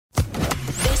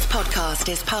podcast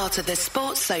is part of the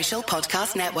Sports Social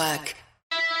Podcast Network.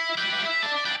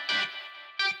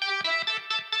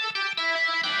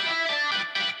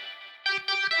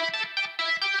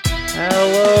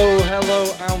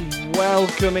 Hello, and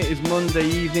welcome. It is Monday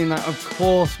evening. That, of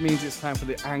course, means it's time for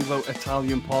the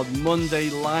Anglo-Italian Pod Monday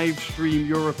live stream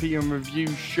European review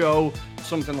show,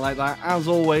 something like that. As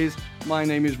always, my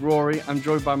name is Rory. I'm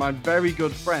joined by my very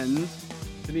good friend.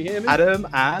 Can you hear me? Adam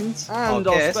and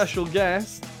our special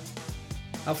guest,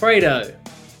 Alfredo.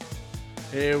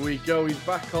 Here we go. He's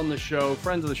back on the show.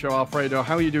 Friend of the show, Alfredo.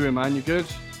 How are you doing, man? You good?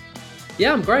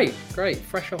 Yeah, I'm great.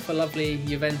 Fresh off a lovely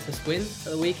Juventus win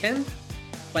at the weekend.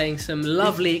 Playing some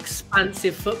lovely,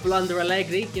 expansive football under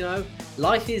Allegri. You know,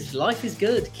 life is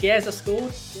good. Chiesa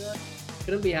scored.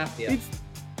 Couldn't be happier.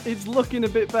 It's looking a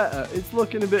bit better. It's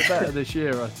looking a bit better this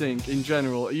year, I think, in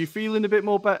general. Are you feeling a bit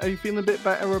more better? Are you feeling a bit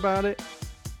better about it?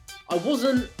 I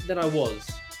wasn't than I was.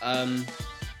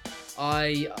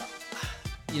 I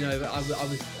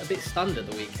was a bit stunned at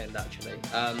the weekend, actually.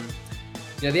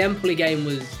 The Empoli game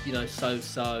was,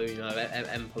 so-so.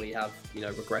 Empoli have,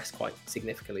 regressed quite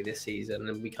significantly this season.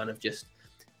 And we kind of just,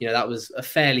 that was a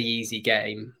fairly easy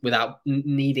game without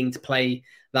needing to play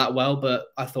that well. But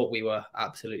I thought we were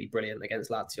absolutely brilliant against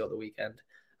Lazio at the weekend.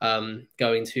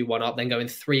 Going 2-1 up, then going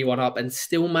 3-1 up and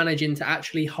still managing to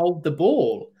actually hold the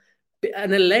ball.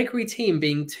 An Allegri team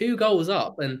being 2 goals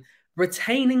up and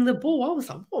retaining the ball. I was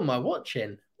like, what am I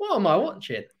watching?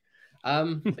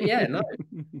 But yeah, no,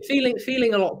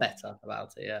 feeling a lot better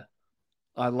about it. Yeah,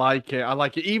 I like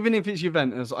it. Even if it's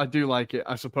Juventus, I do like it,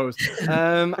 I suppose.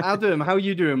 Adam, how are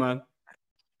you doing, man?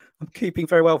 I'm keeping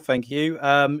very well, thank you.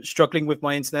 Struggling with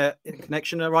my internet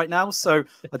connection right now, so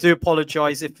I do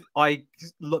apologise if I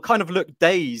look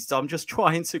dazed. I'm just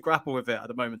trying to grapple with it at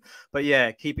the moment. But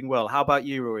yeah, keeping well. How about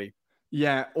you, Rory?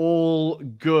 Yeah, all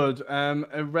good.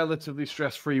 A relatively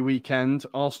stress-free weekend.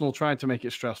 Arsenal tried to make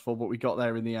it stressful, but we got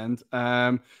there in the end.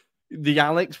 The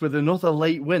Alex with another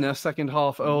late winner, second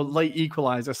half, or late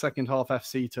equaliser, second half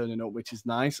FC turning up, which is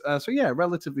nice. So yeah,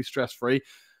 relatively stress-free.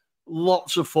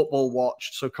 Lots of football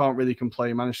watched, so can't really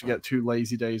complain. Managed to get 2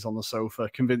 lazy days on the sofa,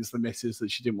 convinced the missus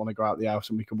that she didn't want to go out the house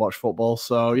and we could watch football.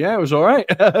 So yeah, it was all right.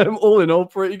 All in all,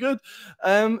 pretty good.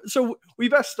 So we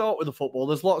best start with the football.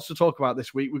 There's lots to talk about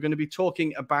this week. We're going to be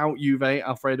talking about Juve,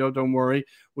 Alfredo, don't worry.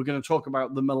 We're going to talk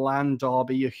about the Milan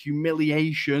derby, a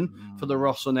humiliation for the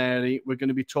Rossoneri. We're going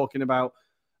to be talking about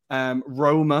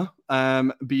Roma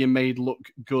being made look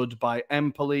good by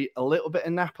Empoli, a little bit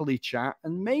of Napoli chat,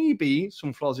 and maybe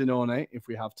some Frosinone if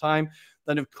we have time.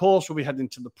 Then, of course, we'll be heading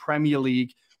to the Premier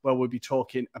League, where we'll be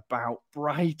talking about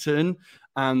Brighton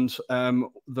and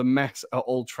the mess at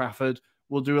Old Trafford.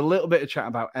 We'll do a little bit of chat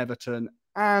about Everton,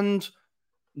 and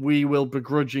we will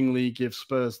begrudgingly give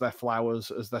Spurs their flowers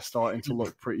as they're starting to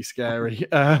look pretty scary.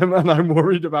 And I'm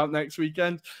worried about next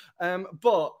weekend.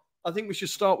 But I think we should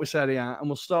start with Serie A, and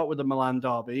we'll start with the Milan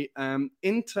derby.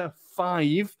 Inter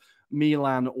 5,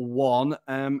 Milan 1.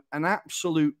 An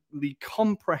absolutely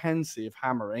comprehensive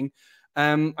hammering.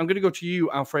 I'm going to go to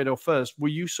you, Alfredo, first. Were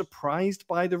you surprised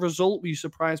by the result? Were you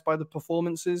surprised by the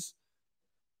performances?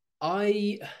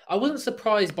 I wasn't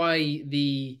surprised by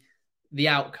the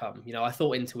outcome. I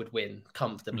thought Inter would win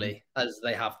comfortably, as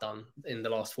they have done in the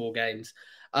last 4 games.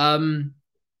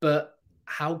 But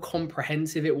how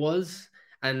comprehensive it was,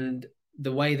 and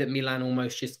the way that Milan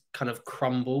almost just kind of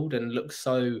crumbled and looked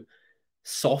so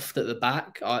soft at the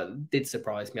back did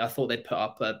surprise me. I thought they'd put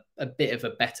up a bit of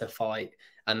a better fight,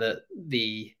 and that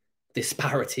the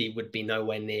disparity would be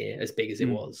nowhere near as big as it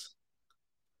was.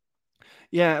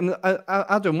 Yeah, and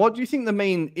Adam, what do you think the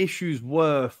main issues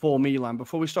were for Milan?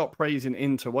 Before we start praising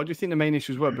Inter, what do you think the main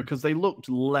issues were? Because they looked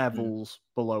levels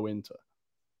below Inter.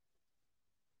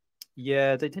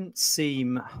 Yeah, they didn't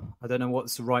seem, I don't know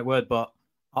what's the right word, but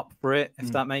up for it,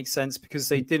 if that makes sense, because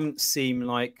they didn't seem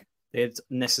like they had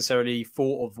necessarily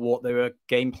thought of what their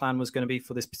game plan was going to be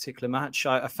for this particular match.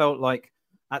 I felt like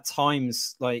at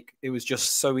times, like it was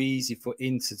just so easy for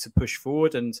Inter to push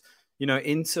forward, and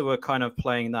Inter were kind of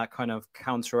playing that kind of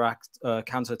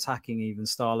counter-attacking even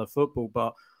style of football,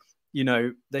 but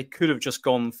they could have just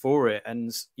gone for it, and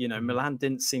Milan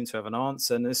didn't seem to have an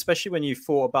answer, and especially when you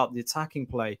thought about the attacking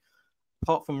play.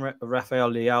 Apart from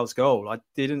Rafael Leao's goal, I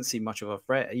didn't see much of a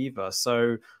threat either.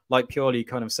 So, like Pioli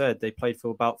kind of said, they played for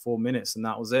about 4 minutes, and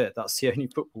that was it. That's the only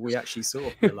football we actually saw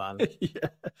of Milan. Yeah.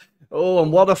 Oh,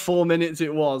 and what a 4 minutes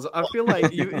it was! I feel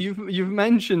like you've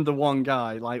mentioned the one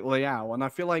guy like Leao, and I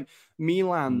feel like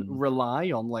Milan rely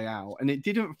on Leao, and it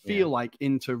didn't feel like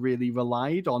Inter really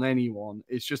relied on anyone.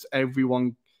 It's just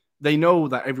everyone. They know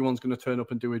that everyone's going to turn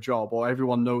up and do a job, or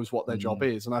everyone knows what their job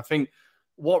is, and I think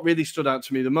what really stood out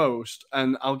to me the most,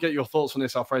 and I'll get your thoughts on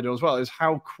this, Alfredo, as well, is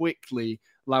how quickly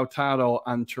Lautaro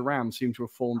and Thuram seem to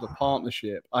have formed a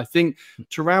partnership. I think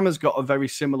Thuram has got a very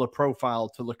similar profile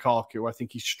to Lukaku. I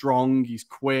think he's strong, he's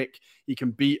quick, he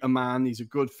can beat a man, he's a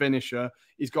good finisher.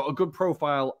 He's got a good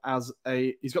profile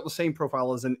he's got the same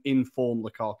profile as an informed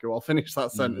Lukaku. I'll finish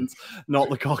that sentence, not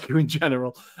Lukaku in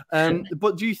general.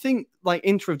 But do you think like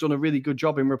Inter have done a really good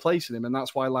job in replacing him, and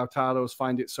that's why Lautaro's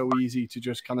find it so easy to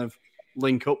just kind of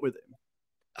link up with him?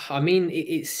 I mean,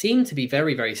 it seemed to be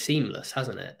very, very seamless,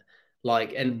 hasn't it?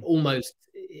 Like, and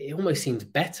it almost seems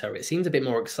better. It seems a bit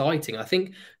more exciting. I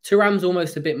think Thuram's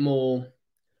almost a bit more.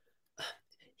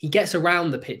 He gets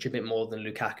around the pitch a bit more than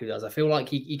Lukaku does. I feel like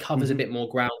he covers a bit more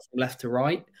ground from left to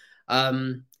right.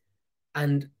 And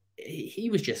he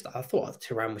was just. I thought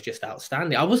Thuram was just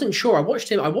outstanding. I wasn't sure. I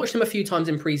watched him a few times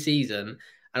in pre-season,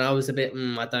 and I was a bit.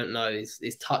 I don't know.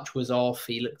 His touch was off.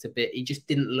 He looked a bit. He just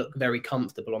didn't look very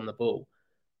comfortable on the ball.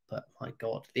 But my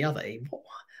God,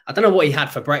 I don't know what he had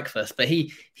for breakfast, but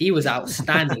he was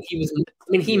outstanding.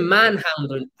 He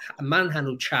manhandled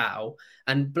Chow,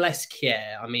 and bless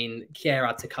Kier. I mean, Kier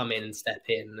had to come in and step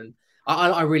in, and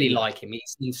I really like him. He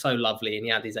seems so lovely, and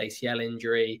he had his ACL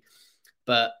injury,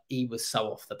 but he was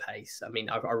so off the pace. I mean,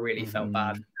 I really felt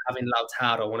bad having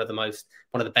Lautaro, one of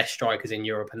the best strikers in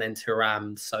Europe, and then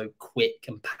Thuram, so quick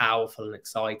and powerful and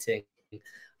exciting.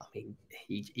 I mean,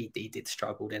 he did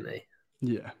struggle, didn't he?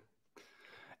 Yeah.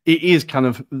 It is kind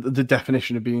of the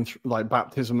definition of being like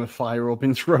baptism of fire or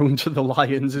being thrown to the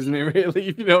lions, isn't it,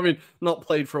 really? You know what I mean? Not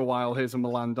played for a while. Here's a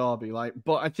Milan derby.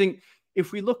 But I think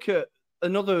if we look at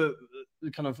another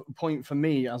kind of point for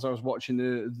me as I was watching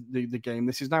the game,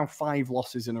 this is now 5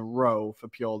 losses in a row for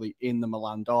Pioli in the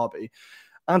Milan derby.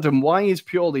 Adam, why is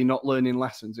Pioli not learning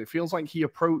lessons? It feels like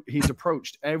he's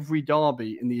approached every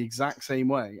derby in the exact same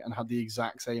way and had the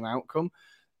exact same outcome.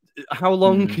 How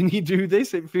long can he do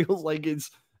this? It feels like it's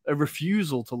a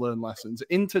refusal to learn lessons.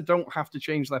 Inter don't have to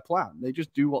change their plan. They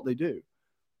just do what they do.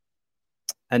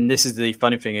 And this is the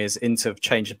funny thing is Inter have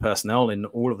changed the personnel in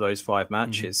all of those 5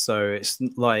 matches. So it's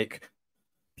like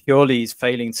Pioli is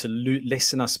failing to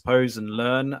listen, I suppose, and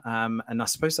learn. And I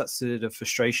suppose that's the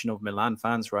frustration of Milan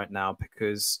fans right now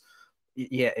because,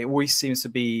 yeah, it always seems to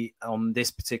be on this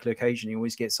particular occasion, he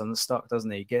always gets unstuck, doesn't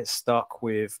he? He gets stuck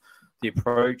with the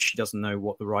approach. He doesn't know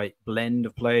what the right blend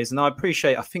of players. And I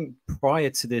think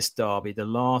prior to this derby, the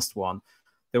last one,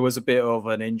 there was a bit of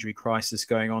an injury crisis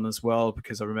going on as well,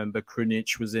 because I remember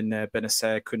Krunic was in there.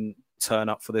 Benacer couldn't turn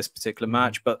up for this particular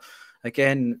match. But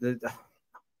again,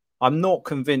 I'm not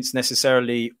convinced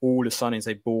necessarily all the signings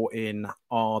they brought in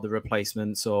are the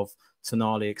replacements of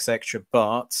Tonali, etc.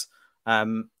 But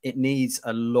it needs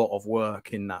a lot of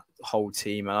work in that whole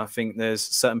team. And I think there's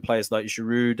certain players like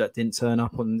Giroud that didn't turn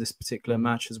up on this particular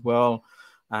match as well.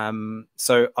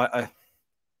 So I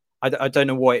don't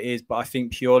know what it is, but I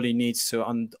think Pioli needs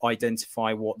to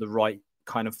identify what the right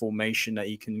kind of formation that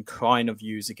he can kind of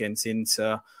use against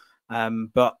Inter.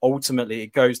 But ultimately,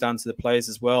 it goes down to the players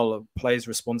as well. The players'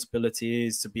 responsibility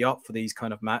is to be up for these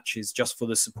kind of matches just for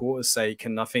the supporters' sake.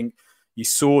 And I think you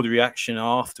saw the reaction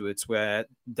afterwards where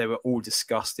they were all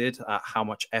disgusted at how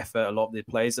much effort a lot of the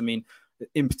players. I mean,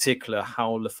 in particular,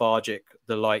 how lethargic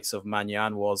the likes of Man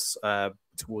Utd was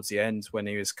towards the end when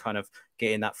he was kind of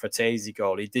getting that Fratesi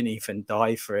goal. He didn't even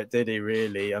die for it, did he,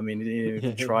 really? I mean, he didn't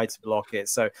even try to block it.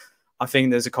 So I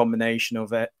think there's a combination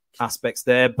of aspects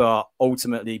there, but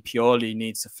ultimately Pioli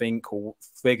needs to think or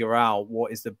figure out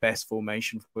what is the best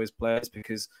formation for his players,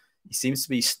 because he seems to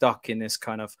be stuck in this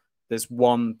kind of, there's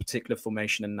one particular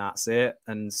formation and that's it.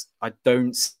 And I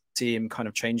don't see him kind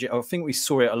of change it. I think we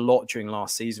saw it a lot during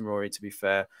last season, Rory, to be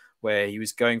fair, where he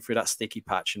was going through that sticky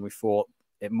patch and we thought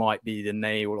it might be the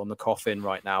nail on the coffin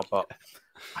right now. But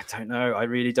I don't know. I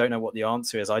really don't know what the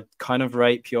answer is. I kind of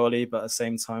rate Pioli, but at the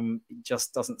same time, he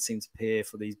just doesn't seem to appear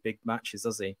for these big matches,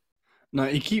 does he? No,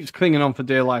 he keeps clinging on for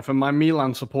dear life. And my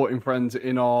Milan supporting friends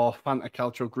in our Fanta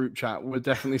Calcio group chat were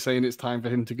definitely saying it's time for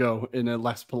him to go in a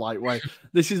less polite way.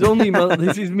 This is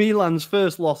Milan's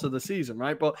first loss of the season,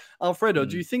 right? But Alfredo,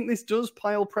 do you think this does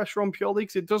pile pressure on Pioli?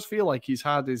 Because it does feel like he's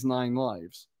had his 9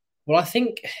 lives. Well, I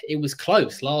think it was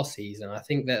close last season. I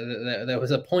think that there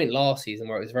was a point last season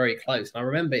where it was very close. And I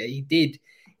remember he did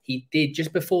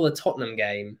just before the Tottenham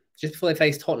game, just before they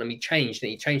faced Tottenham, he changed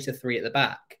to 3 at the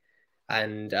back.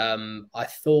 And I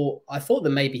thought that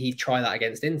maybe he'd try that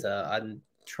against Inter and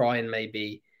try and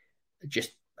maybe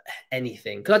just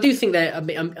anything. Because I do think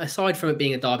that, aside from it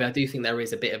being a derby, I do think there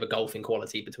is a bit of a golfing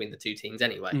quality between the two teams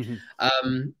anyway.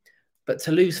 Mm-hmm. But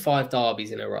to lose 5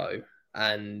 derbies in a row,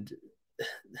 and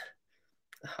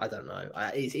I don't know,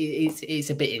 it's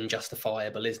a bit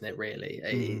injustifiable, isn't it, really?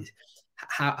 Mm-hmm.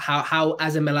 how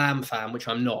as a Milan fan, which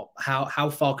I'm not, how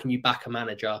far can you back a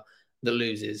manager that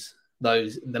loses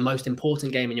the most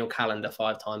important game in your calendar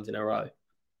 5 times in a row?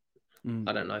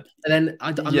 I don't know. And then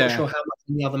I'm not sure how much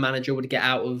the other manager would get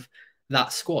out of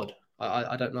that squad.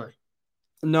 I don't know.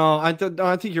 No, I don't.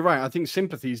 I think you're right. I think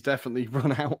sympathies definitely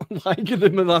run out. Like the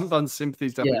Milan fans'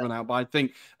 sympathies definitely run out. But I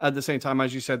think at the same time,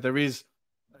 as you said, there is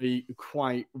a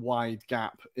quite wide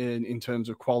gap in terms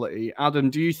of quality.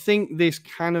 Adam, do you think this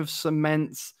kind of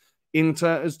cements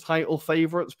Inter as title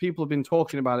favourites? People have been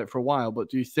talking about it for a while,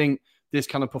 but do you think this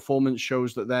kind of performance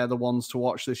shows that they're the ones to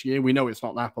watch this year? We know it's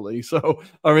not Napoli, so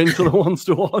are Inter the ones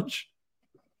to watch?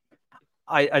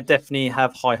 I definitely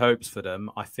have high hopes for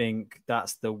them. I think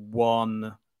that's the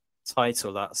one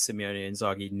title that Simeone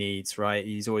Inzaghi needs, right?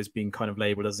 He's always been kind of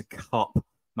labelled as a cup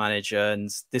manager, and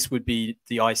this would be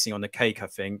the icing on the cake, I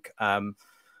think.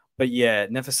 But yeah,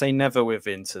 never say never with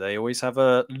Inter. They always have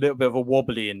a little bit of a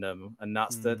wobbly in them, and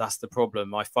that's the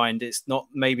problem. I find it's not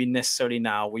maybe necessarily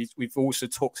now. We've also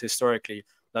talked historically.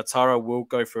 Lautaro will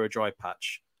go through a dry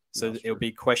patch, so it'll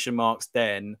be question marks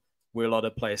then. Will other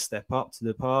players step up to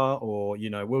the par, or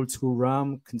will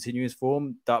Thuram continue his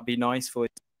form? That'd be nice for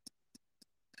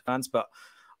fans, but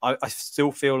I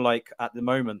still feel like at the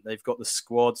moment they've got the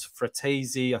squad.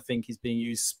 Fratesi, I think he's being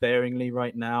used sparingly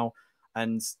right now,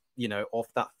 and off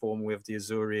that form with the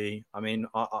Azzurri. I mean,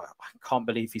 I can't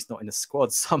believe he's not in the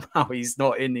squad. Somehow he's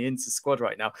not in the Inter squad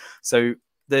right now. So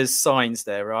there's signs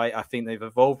there, right? I think they've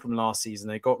evolved from last season.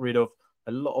 They got rid of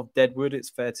a lot of deadwood,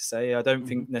 it's fair to say. I don't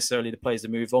think necessarily the players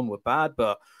that moved on were bad,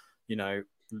 but,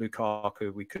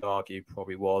 Lukaku, we could argue,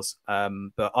 probably was.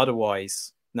 But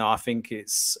otherwise, no, I think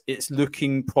it's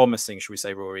looking promising, should we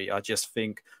say, Rory? I just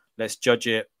think let's judge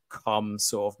it come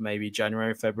sort of maybe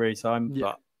January, February time. Yeah.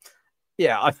 But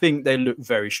yeah, I think they look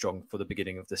very strong for the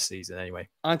beginning of this season anyway.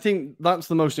 I think that's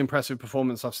the most impressive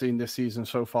performance I've seen this season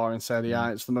so far in Serie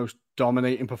A. It's the most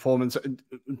dominating performance,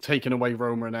 taking away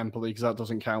Roma and Empoli because that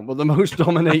doesn't count, but the most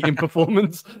dominating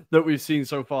performance that we've seen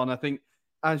so far. And I think,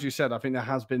 as you said, I think there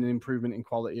has been an improvement in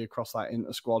quality across that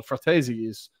Inter squad. Fratesi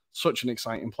is such an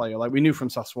exciting player. Like, we knew from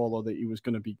Sassuolo that he was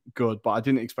going to be good, but I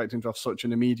didn't expect him to have such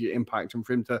an immediate impact and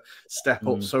for him to step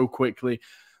up so quickly.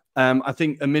 I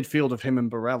think a midfield of him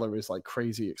and Barella is like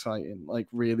crazy exciting, like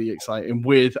really exciting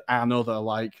with another,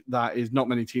 like that is not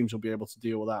many teams will be able to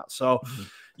deal with that. So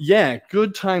yeah,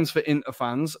 good times for Inter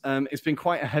fans. It's been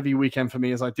quite a heavy weekend for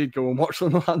me as I did go and watch the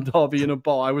Milan derby in a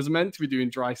bar. I was meant to be doing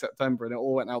dry September and it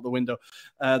all went out the window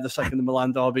the second the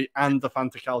Milan derby and the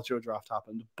Fantacalcio draft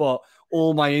happened. But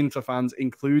all my Inter fans,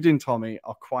 including Tommy,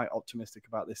 are quite optimistic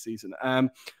about this season.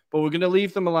 But we're going to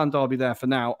leave the Milan derby there for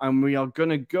now, and we are going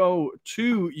to go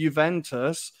to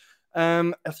Juventus.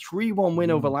 A 3-1 win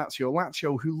over Lazio.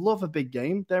 Lazio, who love a big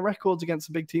game. Their records against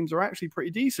the big teams are actually pretty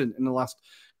decent in the last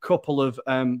couple of,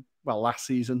 last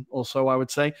season or so, I would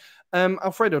say.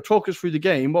 Alfredo, talk us through the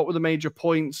game. What were the major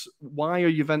points? Why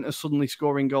are Juventus suddenly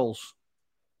scoring goals?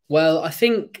 Well, I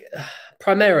think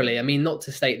primarily, I mean, not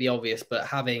to state the obvious, but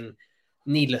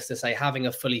needless to say, having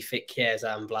a fully fit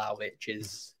Chiesa and Vlahovic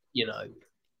is, it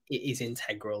is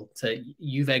integral to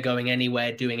Juve going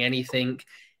anywhere, doing anything.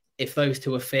 If those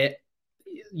two are fit,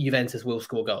 Juventus will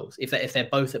score goals. If they're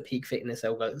both at peak fitness,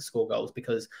 they'll score goals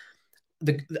because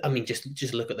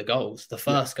just look at the goals. The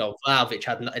first goal, Vlahovic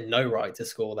had no right to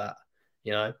score that.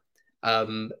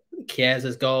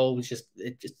 Chiesa's goal was just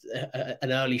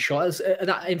an early shot.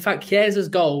 In fact, Chiesa's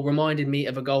goal reminded me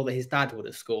of a goal that his dad would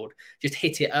have scored. Just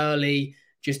hit it early.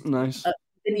 Just nice.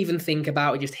 Didn't even think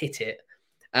about it. Just hit it,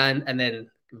 and then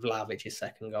Vlahovic's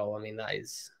second goal. I mean,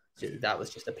 that was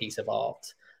just a piece of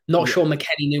art. Not sure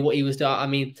McKennie knew what he was doing. I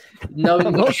mean,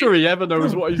 I'm not sure he ever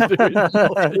knows what he's doing.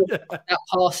 That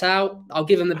pass out, I'll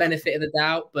give him the benefit of the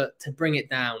doubt, but to bring it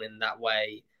down in that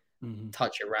way,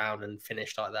 touch it around and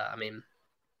finish like that. I mean,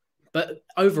 but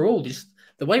overall, just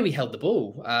the way we held the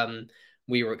ball,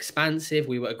 we were expansive,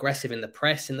 we were aggressive in the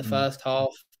press in the first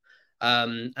half.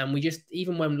 And we just,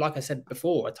 even when, like I said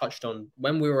before, I touched on,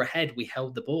 when we were ahead, we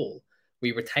held the ball.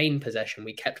 We retained possession.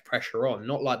 We kept pressure on,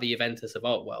 not like the Juventus of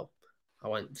old. Well, I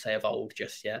won't say of old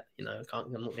just yet.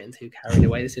 I'm not getting too carried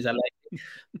away. This is LA.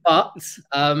 But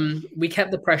we kept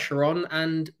the pressure on.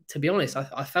 And to be honest,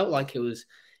 I felt like it was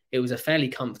a fairly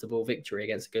comfortable victory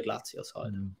against a good Lazio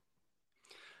side.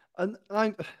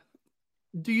 And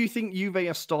do you think Juve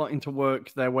are starting to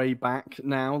work their way back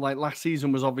now? Like last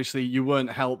season was obviously you weren't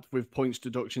helped with points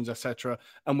deductions, etc.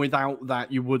 And without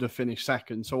that, you would have finished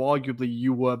second. So arguably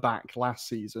you were back last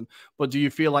season. But do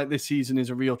you feel like this season is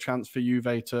a real chance for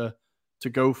Juve to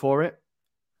go for it?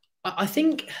 I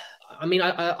think,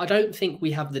 I don't think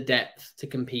we have the depth to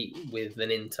compete with an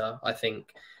Inter. I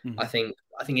think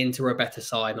I think Inter are a better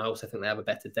side, and I also think they have a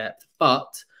better depth.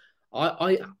 But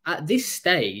I at this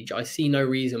stage, I see no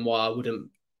reason why I wouldn't,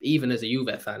 even as a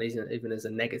Juve fan, even as a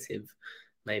negative,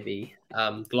 maybe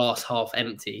glass half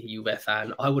empty Juve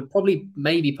fan, I would probably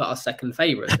maybe put us second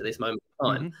favourites at this moment in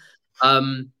time.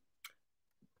 Mm-hmm.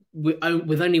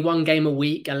 With only one game a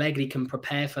week, Allegri can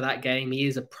prepare for that game. He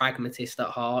is a pragmatist at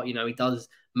heart. You know, he does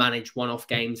manage one-off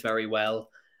games very well.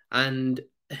 And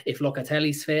if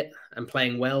Locatelli's fit and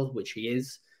playing well, which he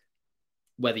is,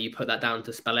 whether you put that down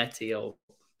to Spalletti or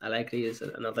Allegri is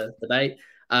another debate.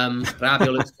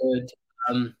 Rabiot looks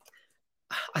good.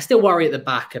 I still worry at the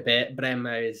back a bit.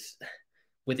 Bremer is,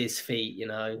 with his feet, you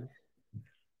know,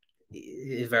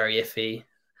 is very iffy.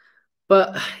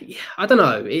 But I don't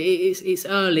know. It's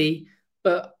early,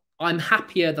 but I'm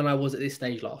happier than I was at this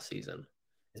stage last season,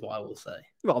 is what I will say.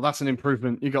 Well, that's an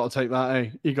improvement. You got to take that, eh?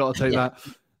 You got to take that.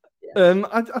 Yeah.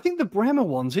 I think the Bremer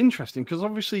one's interesting because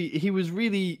obviously he was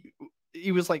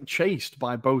like chased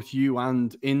by both you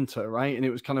and Inter, right? And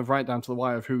it was kind of right down to the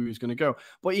wire of who he was going to go.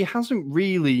 But he hasn't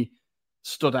really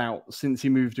stood out since he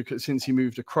moved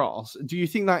across. Do you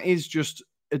think that is just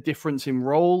a difference in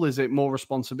role? Is it more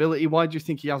responsibility? Why do you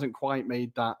think he hasn't quite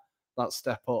made that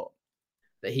step up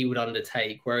that he would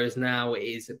undertake? Whereas now it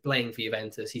is playing for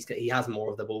Juventus. He has more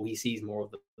of the ball. He sees more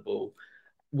of the ball,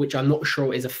 which I'm not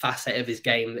sure is a facet of his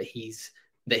game that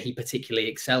he particularly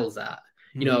excels at.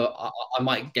 You know, I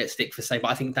might get stick for saying,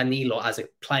 but I think Danilo as a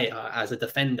player, as a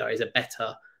defender, is a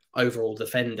better overall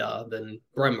defender than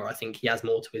Bremer. I think he has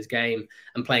more to his game,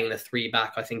 and playing the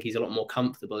 3-back, I think he's a lot more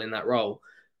comfortable in that role.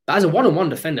 But as a one-on-one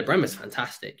defender, Bremer's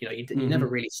fantastic. You know, you never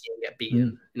really see him get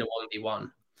beaten in a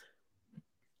 1v1.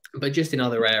 But just in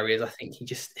other areas, I think he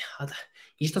just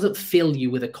doesn't fill you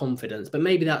with a confidence. But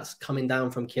maybe that's coming down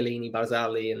from Chiellini,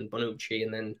 Barzagli, and Bonucci,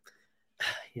 and then,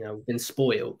 you know, been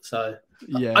spoiled. So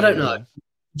I don't know.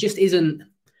 Just isn't.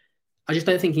 I just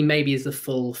don't think he maybe is the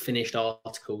full finished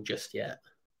article just yet.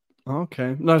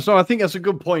 Okay. No, so I think that's a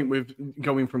good point with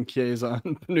going from Chiesa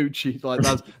and Bonucci. Like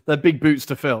they're big boots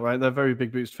to fill, right? They're very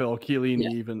big boots to fill.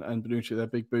 Chiellini even and Bonucci, they're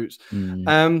big boots.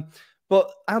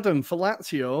 But Adam, for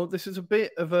Lazio, this is a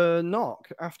bit of a knock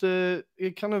after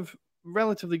a kind of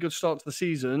relatively good start to the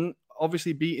season,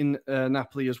 obviously beating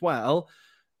Napoli as well.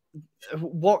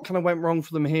 What kind of went wrong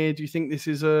for them here? Do you think this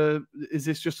is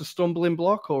this just a stumbling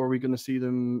block, or are we going to see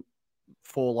them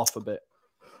fall off a bit?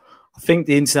 I think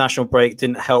the international break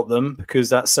didn't help them because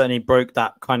that certainly broke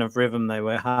that kind of rhythm they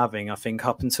were having. I think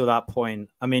up until that point,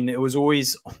 I mean, it was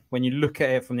always, when you look at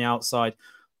it from the outside,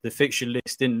 the fixture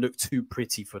list didn't look too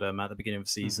pretty for them at the beginning of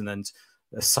the season. And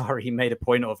Sarri, he made a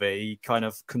point of it. He kind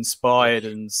of conspired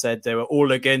and said they were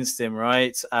all against him,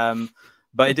 right?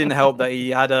 But it didn't help that he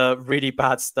had a really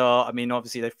bad start. I mean,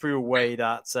 obviously, they threw away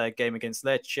that game against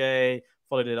Lecce,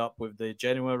 followed it up with the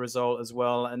Genoa result as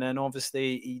well. And then,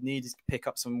 obviously, he needed to pick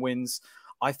up some wins.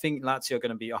 I think Lazio are going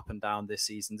to be up and down this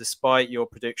season, despite your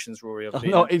predictions, Rory. Of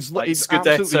being, it's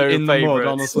absolutely in the mud,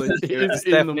 honestly. It's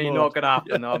definitely not going to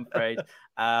happen, I'm afraid.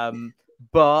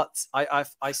 But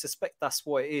I suspect that's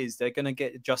what it is. They're going to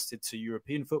get adjusted to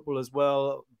European football as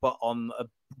well, but on a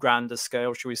grander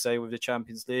scale, shall we say, with the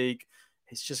Champions League.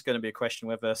 It's just going to be a question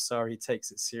whether Sarri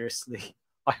takes it seriously.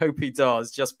 I hope he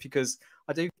does, just because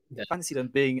I do fancy them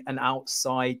being an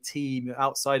outside team,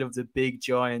 outside of the big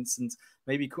giants. And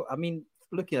maybe, I mean,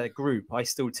 looking at a group, I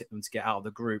still tip them to get out of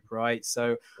the group, right?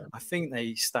 So I think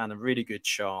they stand a really good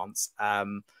chance.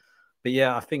 But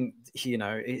yeah, I think, you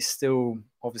know, it's still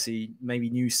obviously maybe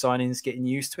new signings getting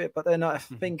used to it, but then I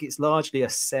think it's largely a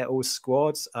settled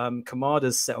squad.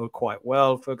 Kamada's settled quite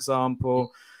well, for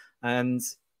example. And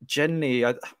generally,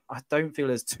 I don't feel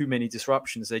there's too many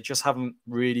disruptions. They just haven't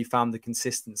really found the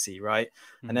consistency, right?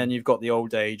 And then you've got the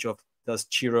old age of, does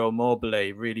Ciro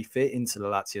Immobile really fit into the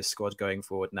Lazio squad going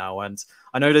forward now? And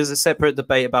I know there's a separate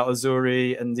debate about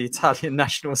Azzurri and the Italian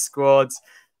national squad.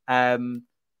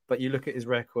 But you look at his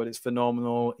record, it's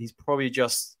phenomenal. He's probably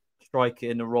just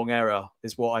striking in the wrong era,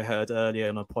 is what I heard earlier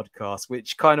on a podcast,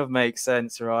 which kind of makes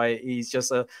sense, right? He's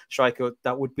just a striker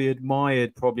that would be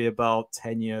admired probably about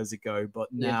 10 years ago, but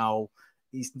now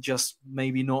he's just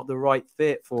maybe not the right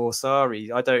fit for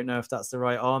Sarri. I don't know if that's the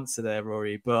right answer there,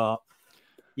 Rory, but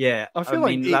yeah, I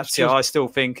mean, Lazio, I still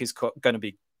think is going to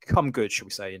become good, shall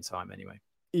we say, in time anyway.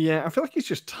 Yeah, I feel like it's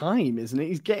just time, isn't it?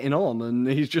 He's getting on and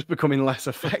he's just becoming less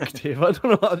effective. I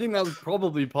don't know. I think that's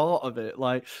probably part of it.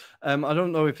 Like, I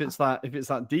don't know if it's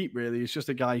that deep, really. It's just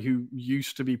a guy who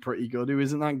used to be pretty good, who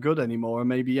isn't that good anymore. And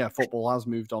maybe, football has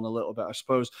moved on a little bit, I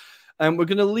suppose. We're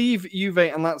going to leave Juve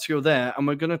and Lazio there, and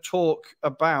we're going to talk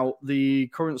about the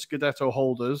current Scudetto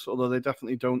holders, although they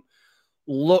definitely don't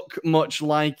look much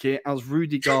like it, as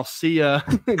Rudy Garcia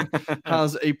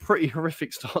has a pretty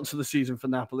horrific start to the season for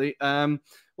Napoli.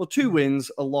 Well, 2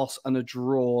 wins, a loss, and a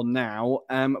draw now.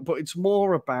 But it's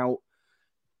more about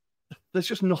there's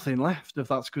just nothing left of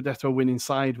that Scudetto winning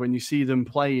side when you see them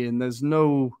playing. There's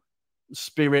no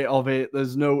spirit of it.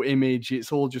 There's no image.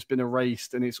 It's all just been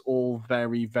erased, and it's all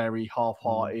very, very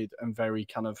half-hearted and very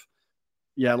kind of,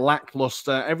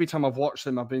 lackluster. Every time I've watched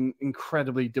them, I've been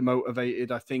incredibly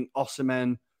demotivated. I think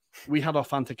Osimhen, we had our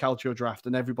Fantacalcio draft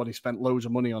and everybody spent loads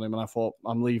of money on him, and I thought,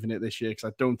 I'm leaving it this year because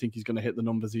I don't think he's going to hit the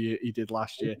numbers he did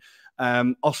last year.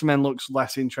 Osimhen looks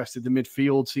less interested. The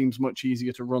midfield seems much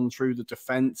easier to run through. The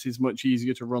defense is much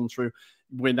easier to run through.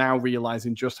 We're now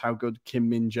realizing just how good Kim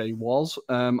Min-jae was,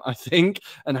 I think,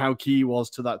 and how key he was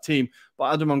to that team.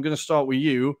 But Adam, I'm going to start with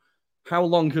you. How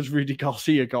long has Rudy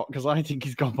Garcia got? Because I think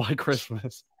he's gone by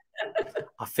Christmas.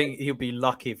 I think he'll be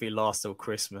lucky if he lasts till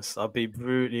Christmas. I'll be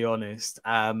brutally honest.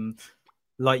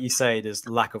 Like you say, there's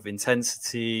lack of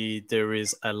intensity. There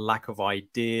is a lack of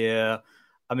idea.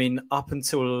 I mean, up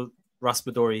until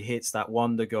Raspadori hits that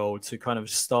wonder goal to kind of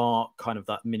start kind of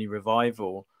that mini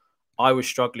revival, I was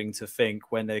struggling to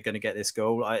think when they're going to get this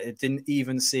goal. I didn't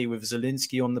even see with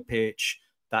Zielinski on the pitch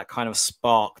that kind of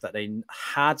spark that they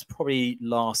had probably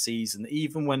last season,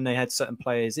 even when they had certain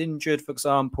players injured, for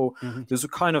example. There's a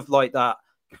kind of like that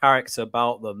character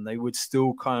about them. They would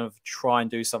still kind of try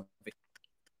and do something.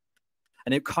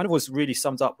 And it kind of was really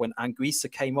summed up when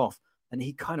Anguissa came off and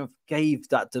he kind of gave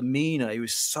that demeanor. He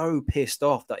was so pissed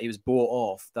off that he was brought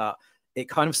off that it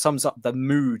kind of sums up the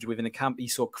mood within the camp. You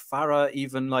saw Kfara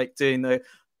even like doing the,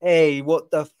 hey, what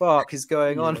the fuck is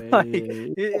going on? And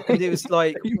it was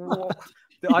like, what?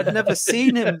 I'd never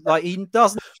seen him, like, he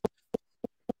doesn't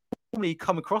normally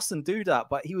come across and do that,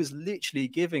 but he was literally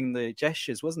giving the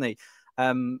gestures, wasn't he?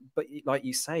 But like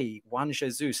you say, Juan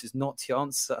Jesus is not the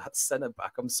answer at centre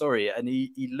back. I'm sorry. And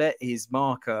he let his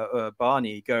marker,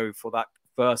 Barney, go for that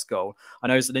first goal. I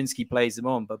know Zielinski plays him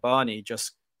on, but Barney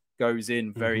just goes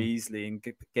in very easily and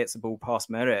gets the ball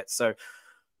past Meret. So,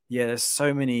 yeah, there's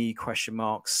so many question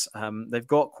marks. They've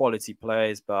got quality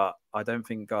players, but I don't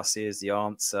think Garcia is the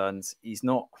answer. And he's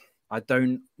not, I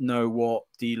don't know what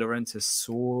De Laurentiis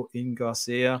saw in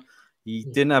Garcia. He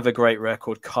didn't have a great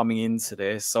record coming into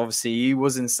this. Obviously, he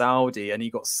was in Saudi and he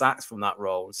got sacked from that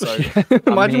role. So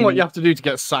imagine what you have to do to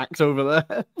get sacked over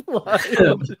there.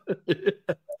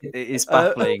 It is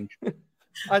baffling.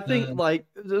 I think,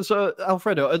 so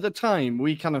Alfredo, at the time,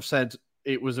 we kind of said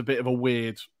it was a bit of a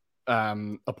weird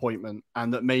appointment,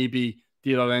 and that maybe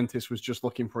De Laurentiis was just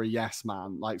looking for a yes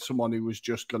man, like someone who was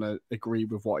just going to agree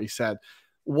with what he said.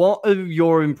 What have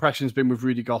your impressions been with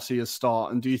Rudy Garcia's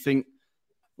start, and do you think,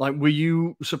 like, were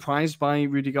you surprised by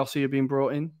Rudy Garcia being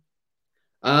brought in?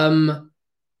 I'll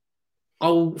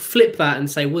flip that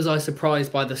and say, was I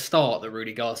surprised by the start that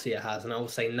Rudy Garcia has? And I will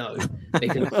say no,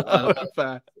 because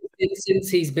since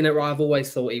he's been at, I've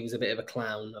always thought he was a bit of a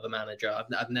clown of a manager.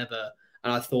 I've never.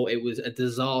 And I thought it was a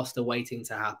disaster waiting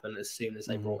to happen as soon as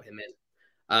they brought him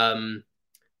in.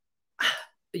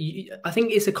 I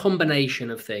think it's a combination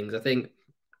of things. I think,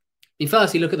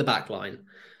 firstly, look at the back line.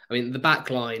 I mean, the back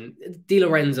line, Di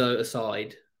Lorenzo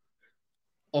aside,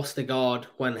 Ostergaard,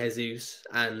 Juan Jesus,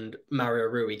 and Mario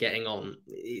Rui getting on,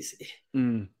 it's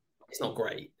not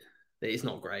great. It's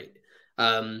not great.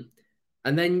 And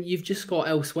then you've just got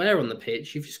elsewhere on the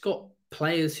pitch, you've just got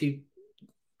players who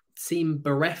seem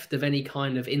bereft of any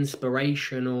kind of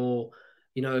inspiration or,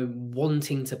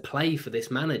 wanting to play for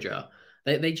this manager.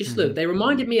 They just look, they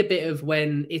reminded me a bit of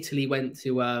when Italy went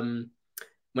to,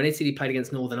 when Italy played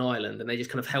against Northern Ireland and they just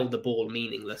kind of held the ball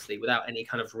meaninglessly without any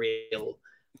kind of real,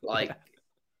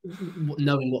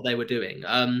 knowing what they were doing.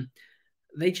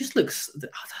 They just look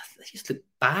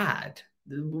bad.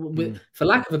 For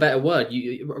lack of a better word,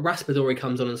 Raspadori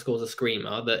comes on and scores a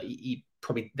screamer that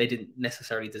they didn't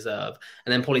necessarily deserve,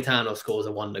 and then Politano scores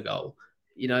a wonder goal.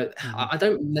 I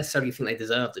don't necessarily think they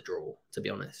deserved a draw, to be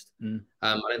honest.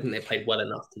 I don't think they played well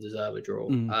enough to deserve a draw.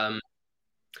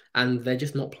 And they're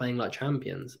just not playing like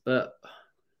champions. But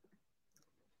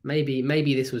maybe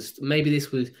this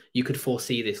was you could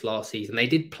foresee this last season. They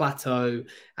did plateau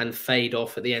and fade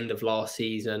off at the end of last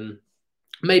season,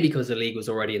 maybe because the league was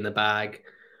already in the bag.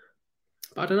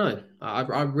 But I don't know.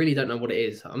 I really don't know what it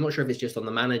is. I'm not sure if it's just on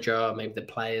the manager, maybe the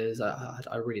players.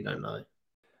 I really don't know.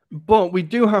 But we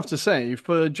do have to say,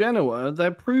 for Genoa, they're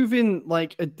proving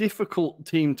like a difficult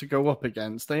team to go up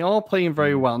against. They are playing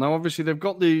very well. Now, obviously, they've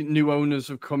got the new owners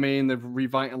have come in. They've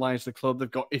revitalized the club. They've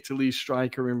got Italy's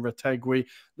striker in Retegui.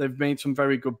 They've made some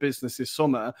very good business this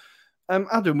summer.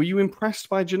 Adam, were you impressed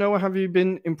by Genoa? Have you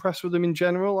been impressed with them in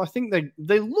general? I think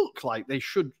they look like they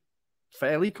should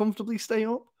fairly comfortably stay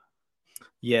up.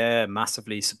 Yeah,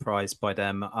 massively surprised by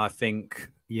them. I think,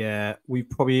 yeah, we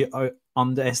probably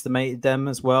underestimated them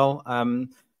as well.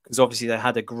 Because obviously they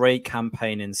had a great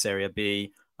campaign in Serie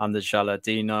B under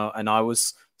Gilardino, and I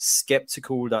was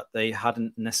skeptical that they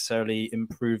hadn't necessarily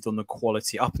improved on the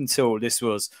quality up until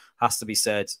has to be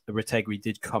said, Retegui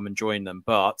did come and join them,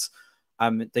 but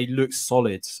they look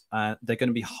solid. They're going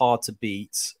to be hard to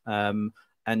beat. And,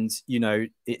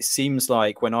 it seems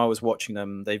like when I was watching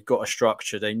them, they've got a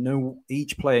structure. They know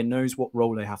each player knows what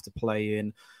role they have to play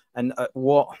in. And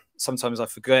what sometimes I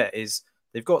forget is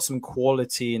they've got some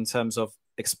quality in terms of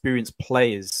experienced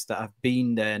players that have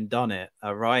been there and done it.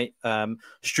 Right.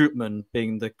 Strootman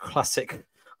being the classic.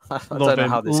 I don't know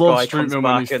how this guy comes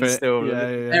back and still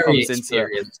very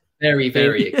experienced. Very,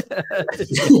 very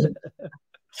experienced.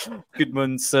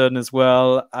 Goodmanson as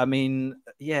well. I mean,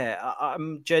 yeah,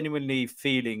 I'm genuinely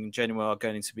feeling Genoa are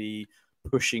going to be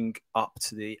pushing up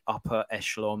to the upper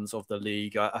echelons of the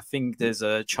league. I think there's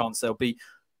a chance they'll be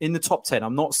in the top 10.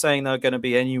 I'm not saying they're going to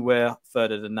be anywhere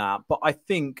further than that, but I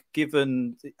think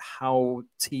given how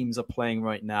teams are playing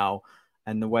right now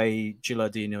and the way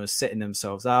Gilardino is setting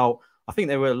themselves out, I think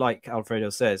they were, like Alfredo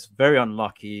says, very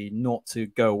unlucky not to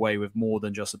go away with more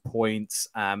than just a point.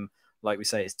 Like we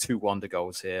say, it's 2 wonder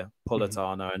goals here,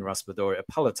 Politano and Raspadori.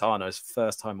 Politano's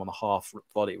first time on the half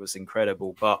volley was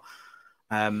incredible. But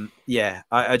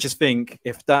I just think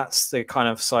if that's the kind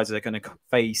of sides they're going to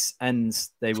face and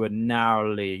they were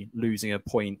narrowly losing a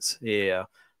point here,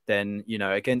 then,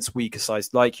 against weaker sides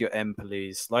like your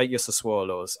Empoli's, like your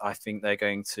Sassuolos, I think they're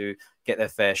going to get their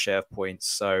fair share of points.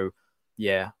 So,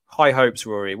 yeah, high hopes,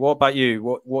 Rory. What about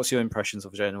you? What's your impressions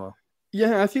of Genoa?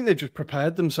 Yeah, I think they've just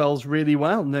prepared themselves really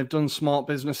well, and they've done smart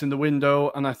business in the window.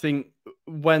 And I think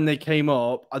when they came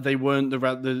up, they weren't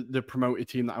the promoted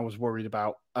team that I was worried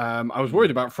about. I was worried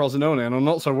about Frosinone, and I'm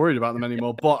not so worried about them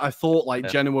anymore. But I thought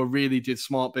Genoa really did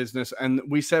smart business, and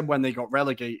we said when they got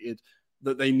relegated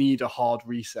that they need a hard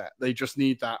reset. They just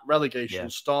need that relegation,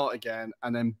 start again,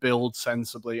 and then build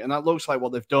sensibly. And that looks like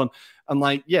what they've done.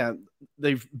 And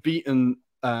they've beaten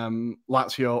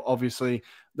Lazio, obviously.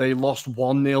 They lost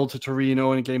 1-0 to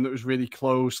Torino in a game that was really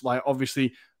close.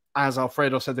 Obviously, as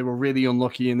Alfredo said, they were really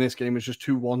unlucky in this game. It was just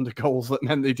 2 wonder goals that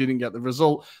meant they didn't get the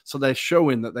result. So they're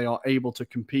showing that they are able to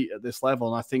compete at this level.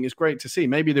 And I think it's great to see.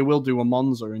 Maybe they will do a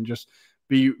Monza and just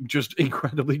be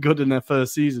incredibly good in their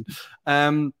first season.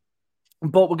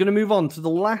 But we're going to move on to the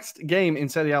last game in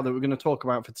Serie A that we're going to talk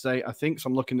about for today, I think. So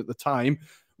I'm looking at the time.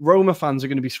 Roma fans are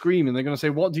going to be screaming. They're going to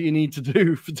say, what do you need to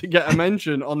do to get a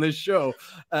mention on this show?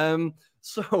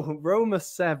 So Roma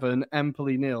 7,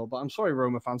 Empoli 0. But I'm sorry,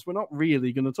 Roma fans, we're not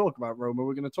really going to talk about Roma.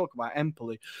 We're going to talk about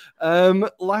Empoli.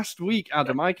 Last week,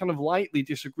 Adam, I kind of lightly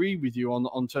disagree with you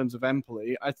on terms of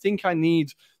Empoli. I think I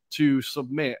need to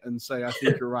submit and say, I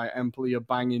think you're right, Empoli are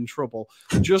bang in trouble.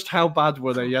 Just how bad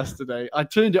were they yesterday? I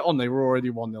turned it on. They were already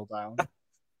 1-0 down.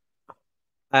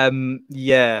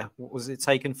 What was it,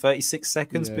 taken 36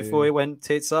 seconds before it went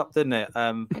tits up, didn't it?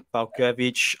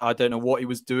 Valkovic, I don't know what he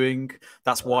was doing.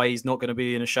 That's why he's not going to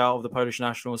be in a shout of the Polish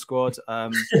national squad.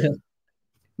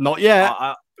 Not yet.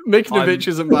 Mikhnovic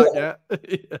isn't back yet.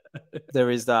 There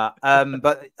is that.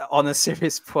 But on a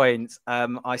serious point,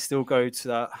 I still go to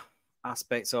that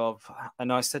aspect of,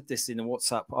 and I said this in the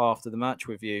WhatsApp after the match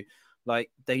with you,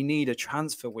 they need a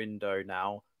transfer window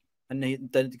now. And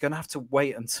they're going to have to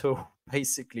wait until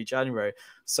basically January.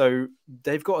 So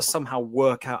they've got to somehow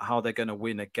work out how they're going to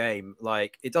win a game.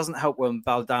 It doesn't help when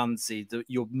Baldanzi,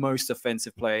 your most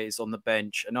offensive player, is on the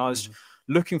bench. And I was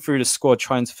looking through the squad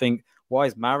trying to think, why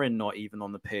is Marin not even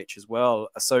on the pitch as well?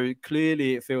 So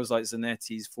clearly it feels like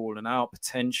Zanetti's fallen out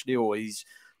potentially, or he's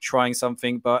trying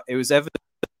something. But it was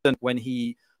evident when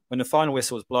the final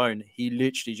whistle was blown, he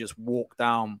literally just walked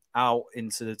out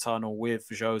into the tunnel with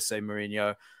Jose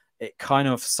Mourinho. It kind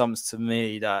of sums to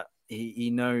me that he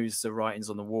knows the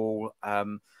writings on the wall.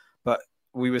 But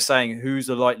we were saying, who's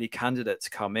a likely candidate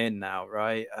to come in now,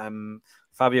 right?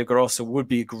 Fabio Grosso would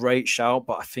be a great shout,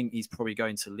 but I think he's probably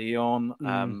going to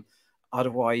Lyon.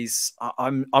 Otherwise,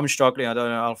 I'm struggling. I don't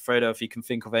know, Alfredo, if you can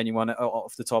think of anyone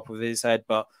off the top of his head,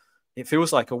 but it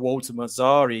feels like a Walter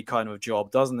Mazzari kind of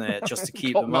job, doesn't it? Just to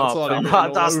keep them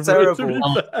up. That's terrible.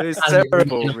 It's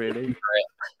terrible, really.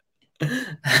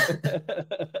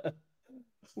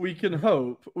 We can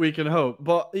hope.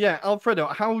 But yeah, Alfredo,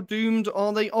 how doomed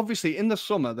are they? Obviously, in the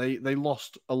summer, they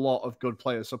lost a lot of good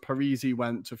players. So Parisi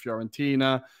went to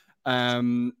Fiorentina.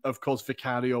 Of course,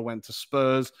 Vicario went to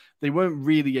Spurs. They weren't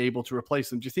really able to replace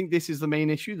them. Do you think this is the main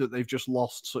issue, that they've just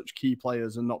lost such key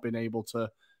players and not been able to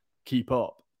keep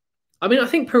up? I mean, I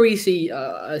think Parisi,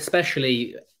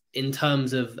 especially, in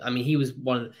terms of, I mean, he was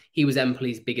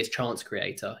Empoli's biggest chance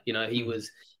creator. You know, he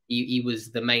was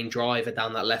the main driver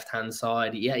down that left-hand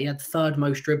side. Yeah, he had third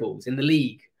most dribbles in the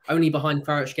league, only behind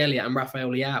Kvaratskhelia and Rafael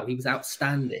Leao. He was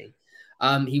outstanding.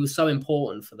 He was so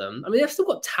important for them. I mean, they've still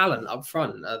got talent up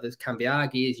front. There's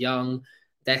Cambiaghi is young.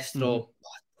 Destro,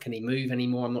 can he move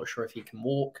anymore? I'm not sure if he can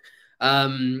walk.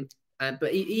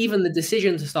 But even the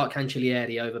decision to start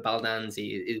Cancellieri over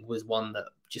Baldanzi it was one that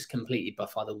just completely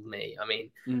befuddled me. I mean,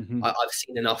 I've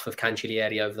seen enough of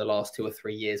Cancellieri over the last 2 or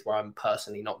 3 years where I'm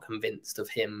personally not convinced of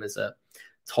him as a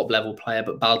top-level player.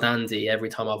 But Baldanzi, every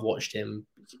time I've watched him,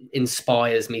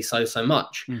 inspires me so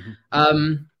much.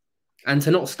 And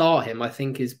to not start him, I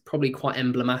think, is probably quite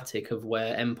emblematic of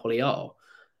where Empoli are.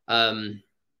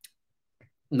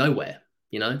 Nowhere,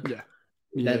 you know?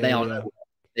 They are nowhere.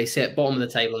 They sit at bottom of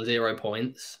the table on 0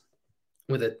 points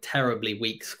with a terribly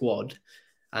weak squad.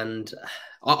 And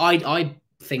I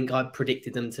think I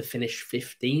predicted them to finish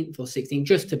 15th or 16th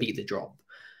just to beat the drop.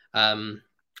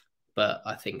 But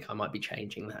I think I might be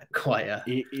changing that quite a...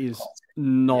 It is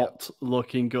not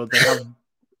looking good. They have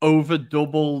over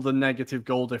double the negative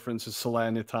goal difference as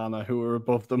Salernitana, who are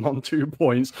above them on 2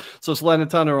 points. So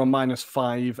Salernitana are on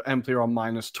 -5, Empoli are on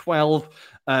 -12.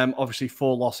 Obviously,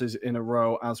 4 losses in a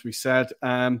row, as we said.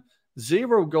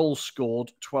 0 goals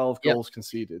scored, 12 goals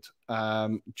conceded.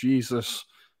 Jesus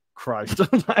Christ,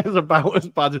 that is about as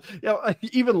bad as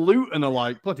even Luton are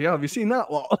like, bloody hell, have you seen that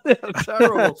lot?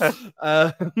 Terrible.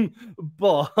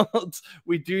 But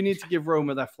we do need to give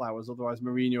Roma their flowers, otherwise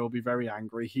Mourinho will be very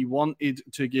angry. He wanted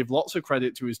to give lots of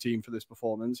credit to his team for this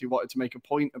performance. He wanted to make a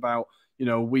point about,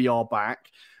 we are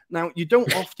back. Now, you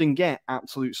don't often get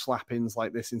absolute slap-ins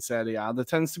like this in Serie A. There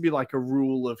tends to be like a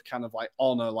rule of kind of like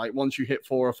honor, like once you hit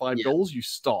 4 or 5 goals, you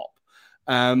stop.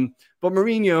 But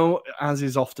Mourinho, as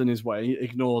is often his way,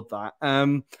 ignored that.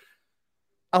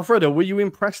 Alfredo, were you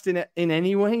impressed in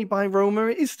any way by Roma?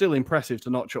 It is still impressive to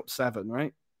notch up 7,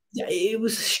 right? Yeah, it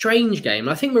was a strange game.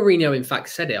 I think Mourinho, in fact,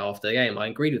 said it after the game. I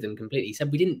agreed with him completely. He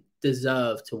said we didn't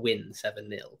deserve to win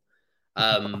 7-0.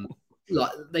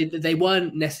 Like they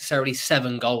weren't necessarily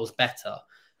 7 goals better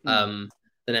than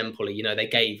Empoli. You know, they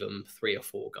gave them 3 or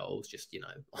 4 goals just,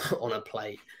 on a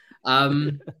plate. But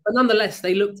nonetheless,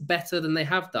 they looked better than they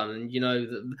have done. And,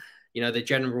 the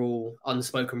general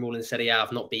unspoken rule in Serie A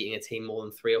of not beating a team more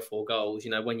than 3 or 4 goals.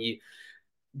 When you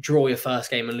draw your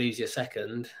first game and lose your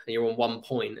second, and you're on 1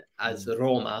 point as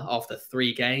Roma after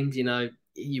 3 games,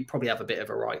 you probably have a bit of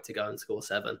a right to go and score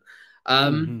 7.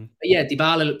 But yeah,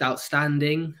 Dybala looked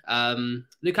outstanding.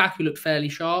 Lukaku looked fairly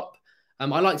sharp. I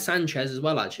like Sanchez as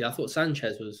well, actually. I thought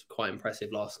Sanchez was quite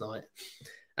impressive last night.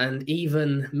 And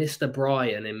even Mr.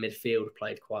 Bryan in midfield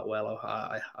played quite well.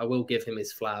 I will give him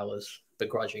his flowers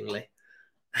begrudgingly.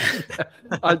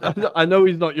 I know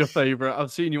he's not your favourite.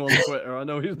 I've seen you on Twitter. I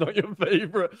know he's not your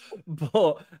favourite.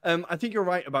 But I think you're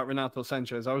right about Renato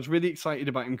Sanchez. I was really excited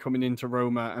about him coming into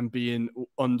Roma and being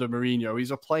under Mourinho.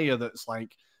 He's a player that's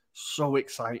like so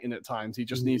exciting at times. He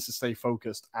just needs to stay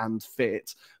focused and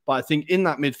fit. But I think in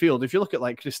that midfield, if you look at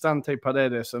like Cristante,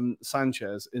 Paredes and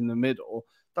Sanchez in the middle,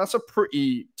 that's a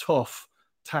pretty tough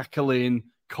tackling,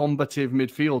 combative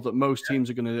midfield that most teams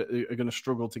are going to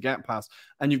struggle to get past.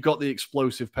 And you've got the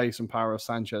explosive pace and power of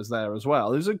Sanchez there as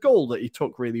well. There's a goal that he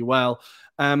took really well.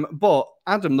 But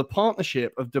Adam, the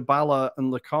partnership of Dybala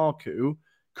and Lukaku,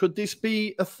 could this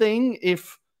be a thing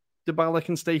if Dybala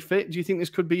can stay fit? Do you think this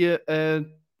could be a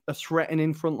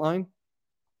threatening front line?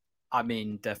 I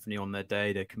mean, definitely on their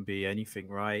day, there can be anything,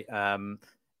 right?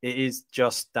 It is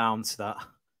just down to that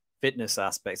fitness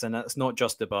aspects, and that's not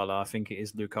just Dybala. I think it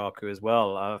is Lukaku as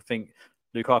well. I think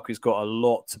Lukaku's got a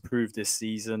lot to prove this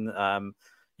season.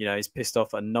 He's pissed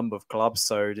off a number of clubs,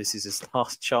 so this is his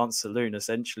last chance saloon,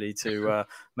 essentially, to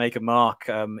make a mark.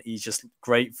 He's just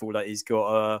grateful that he's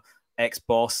got a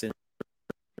ex-boss in,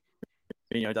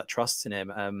 that trusts in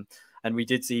him. And we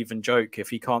did even joke, if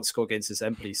he can't score against his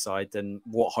Empoli side, then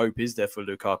what hope is there for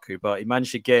Lukaku? But he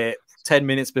managed to get it 10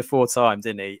 minutes before time,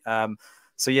 didn't he?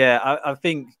 So yeah, I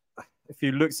think if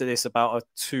you looked at this about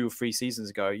 2 or 3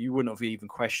 seasons ago, you wouldn't have even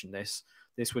questioned this.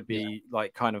 This would be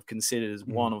like kind of considered as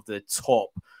one of the top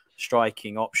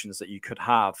striking options that you could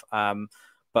have.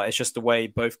 But it's just the way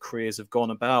both careers have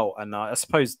gone about. And I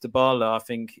suppose Dybala, I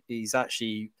think he's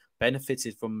actually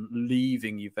benefited from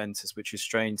leaving Juventus, which is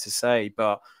strange to say.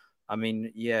 But I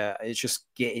mean, yeah, it's just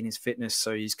getting his fitness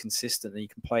so he's consistent and he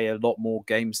can play a lot more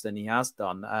games than he has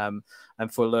done.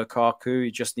 And for Lukaku,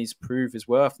 he just needs to prove his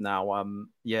worth now. I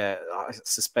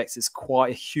suspect it's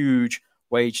quite a huge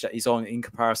wage that he's on in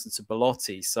comparison to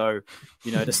Belotti. So,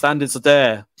 you know, the standards are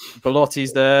there.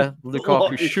 Belotti's there.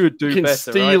 Lukaku should do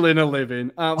better. Stealing a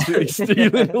living, absolutely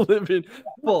stealing a living.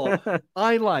 But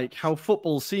I like how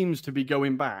football seems to be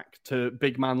going back to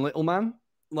big man, little man.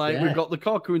 Like we've got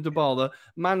Lukaku and Dybala,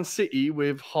 Man City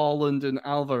with Haaland and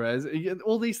Alvarez.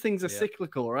 All these things are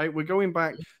cyclical, right? We're going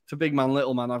back to big man,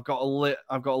 little man. I've got a lot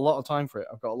of time for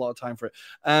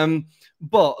it.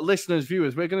 But listeners,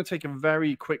 viewers, we're going to take a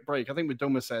very quick break. I think we're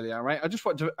done with Serie A, right? I just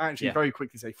want to actually very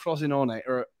quickly say Frosinone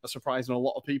are a surprise in a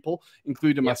lot of people,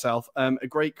 including myself. A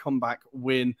great comeback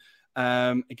win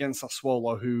against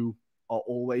Sassuolo, who are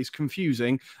always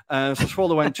confusing.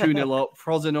 Sassuolo went 2-0 up.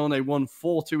 Frosinone won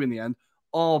 4-2 in the end.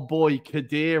 Our boy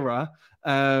Khedira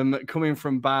coming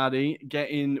from Bari,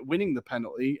 winning the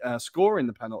penalty, scoring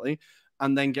the penalty,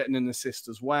 and then getting an assist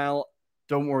as well.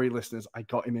 Don't worry, listeners, I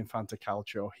got him in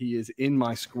Fantacalcio. He is in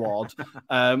my squad.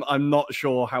 I'm not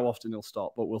sure how often he'll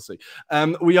start, but we'll see.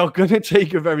 We are going to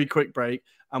take a very quick break,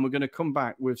 and we're going to come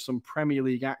back with some Premier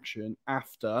League action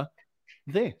after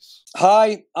this.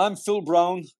 Hi, I'm Phil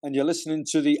Brown, and you're listening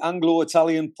to the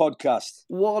Anglo-Italian podcast.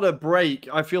 What a break.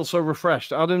 I feel so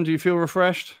refreshed. Adam, do you feel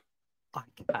refreshed? I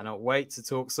cannot wait to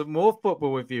talk some more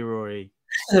football with you, Rory.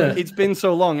 It's been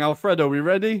so long. Alfredo, we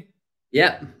ready?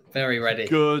 Yeah, very ready.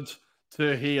 Good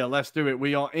to hear. Let's do it.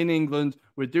 We are in England.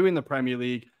 We're doing the Premier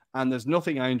League. And there's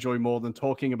nothing I enjoy more than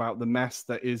talking about the mess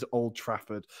that is Old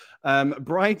Trafford.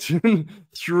 Brighton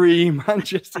 3,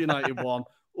 Manchester United 1.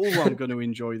 Oh, I'm going to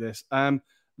enjoy this.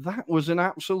 That was an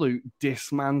absolute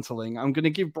dismantling. I'm going to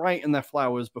give Brighton their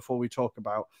flowers before we talk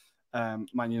about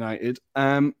Man United.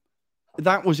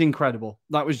 That was incredible.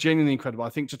 That was genuinely incredible. I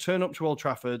think to turn up to Old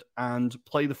Trafford and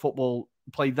play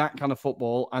that kind of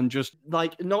football, and just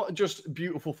like not just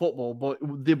beautiful football, but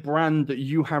the brand that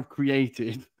you have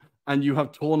created and you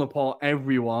have torn apart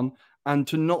everyone, and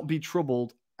to not be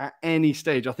troubled at any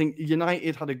stage. I think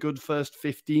United had a good first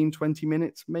 15, 20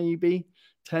 minutes, maybe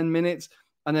 10 minutes.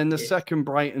 And then the second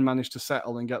Brighton managed to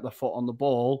settle and get their foot on the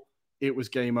ball, it was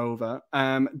game over.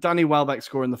 Danny Welbeck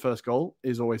scoring the first goal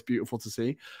is always beautiful to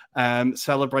see.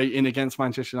 Celebrating against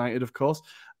Manchester United, of course.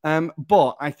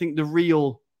 But I think the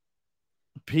real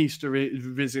piece de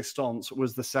resistance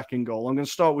was the second goal. I'm going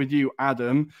to start with you,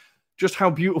 Adam. Just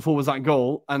how beautiful was that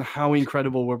goal, and how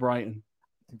incredible were Brighton?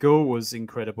 The goal was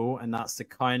incredible, and that's the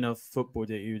kind of football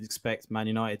that you'd expect Man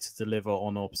United to deliver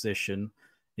on opposition.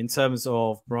 In terms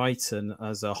of Brighton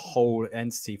as a whole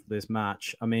entity for this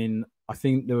match, I mean, I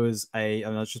think there was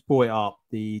and I just brought it up,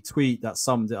 the tweet that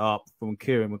summed it up from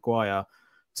Kieran Maguire,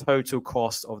 total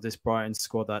cost of this Brighton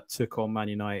squad that took on Man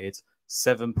United,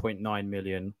 7.9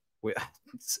 million, with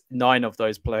 9 of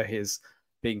those players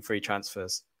being free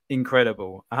transfers.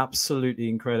 Incredible, absolutely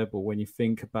incredible when you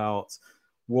think about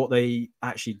what they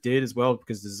actually did as well,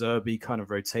 because the Zerbi kind of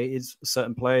rotated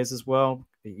certain players as well.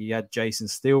 You had Jason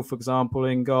Steele, for example,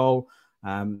 in goal.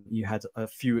 You had a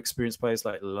few experienced players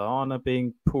like Lana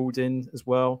being pulled in as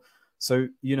well. So,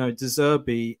 you know, De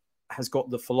Zerbi has got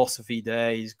the philosophy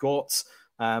there. He's got,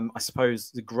 I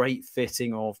suppose, the great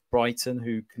fitting of Brighton,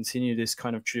 who continue this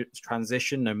kind of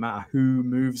transition, no matter who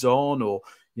moves on or,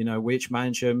 you know, which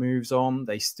manager moves on,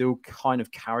 they still kind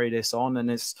of carry this on. And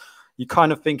you're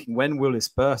kind of thinking, when will this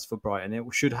burst for Brighton? It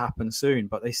should happen soon,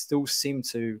 but they still seem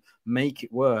to make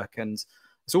it work. And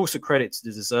it's also credit to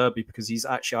De Zerbi, because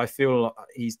I feel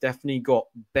he's definitely got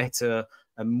better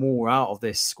and more out of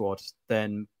this squad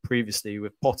than previously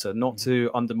with Potter. Not to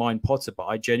undermine Potter, but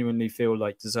I genuinely feel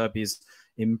like De Zerbi has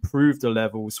improved the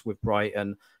levels with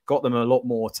Brighton, got them a lot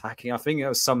more attacking. I think it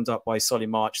was summed up by Solly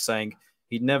March saying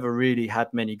he'd never really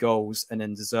had many goals, and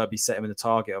then De Zerbi set him in the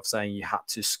target of saying you had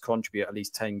to contribute at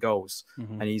least 10 goals,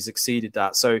 and he's exceeded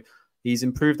that. So he's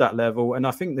improved that level. And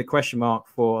I think the question mark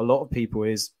for a lot of people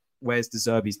is, where's De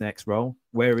Zerbi's next role?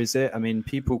 Where is it? I mean,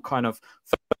 people kind of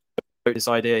this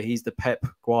idea he's the Pep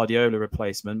Guardiola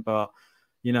replacement, but,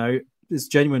 you know, there's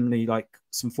genuinely like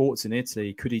some thoughts in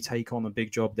Italy. Could he take on a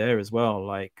big job there as well?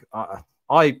 Like,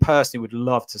 I personally would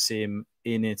love to see him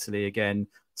in Italy again,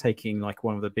 taking like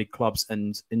one of the big clubs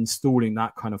and installing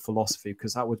that kind of philosophy,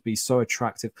 because that would be so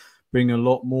attractive, bring a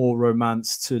lot more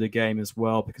romance to the game as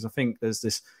well, because I think there's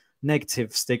this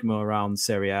negative stigma around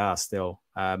Serie A still,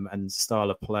 and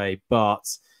style of play.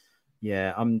 But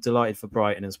yeah, I'm delighted for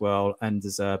Brighton as well and De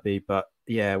Zerbi. But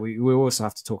yeah, we also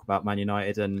have to talk about Man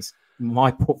United, and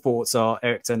my thoughts are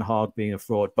Erik ten Hag being a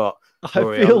fraud. But I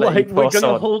feel like we're going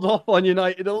to hold off on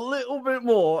United a little bit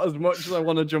more. As much as I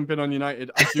want to jump in on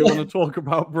United, I do want to talk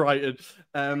about Brighton.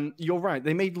 You're right.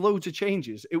 They made loads of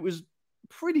changes. It was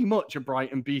pretty much a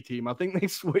Brighton B team. I think they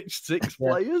switched 6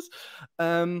 players.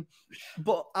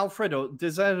 But Alfredo, De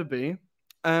Zerbi,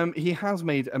 He has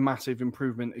made a massive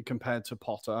improvement compared to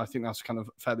Potter. I think that's kind of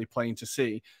fairly plain to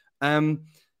see.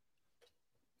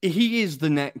 He is the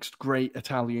next great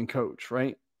Italian coach,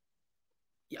 right?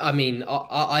 I mean,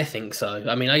 I think so.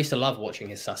 I mean, I used to love watching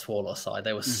his Sassuolo side.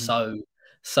 They were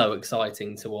so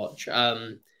exciting to watch.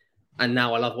 And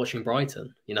now I love watching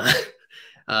Brighton, you know.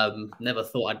 Never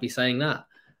thought I'd be saying that.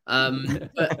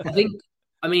 But I think,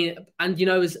 I mean, and you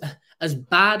know, as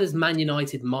bad as Man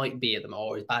United might be at the moment,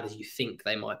 or as bad as you think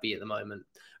they might be at the moment,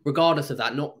 regardless of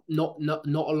that, not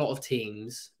a lot of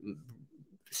teams,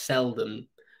 seldom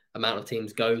amount of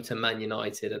teams go to Man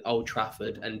United at Old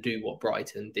Trafford and do what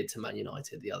Brighton did to Man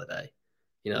United the other day.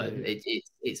 You know,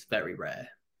 it's very rare.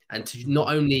 And to not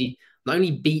only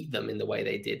beat them in the way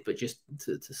they did, but just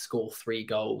to score 3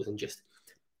 goals and just,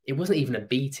 it wasn't even a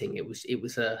beating. It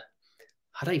was a,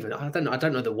 I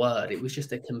don't know the word. It was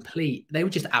just a complete, they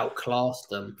would just outclass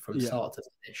them from start to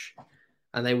finish.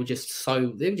 And they were just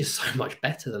so much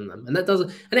better than them. And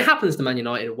it happens to Man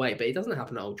United away, but it doesn't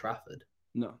happen at Old Trafford.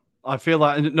 No. I feel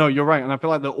like, no, you're right. And I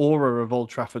feel like the aura of Old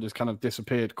Trafford has kind of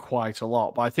disappeared quite a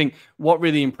lot. But I think what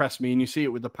really impressed me, and you see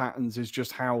it with the patterns, is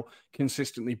just how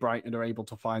consistently Brighton are able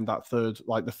to find that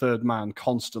the third man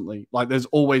constantly. Like there's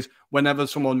always, whenever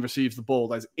someone receives the ball,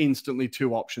 there's instantly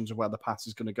 2 options of where the pass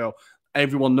is going to go.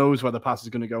 Everyone knows where the pass is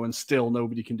going to go, and still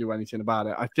nobody can do anything about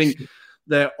it. I think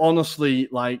they're honestly,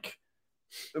 like,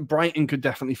 Brighton could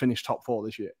definitely finish top 4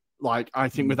 this year. Like, I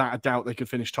think without a doubt they could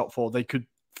finish top 4. They could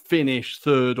finish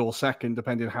 3rd or 2nd,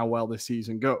 depending on how well this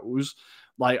season goes.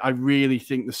 Like, I really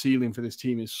think the ceiling for this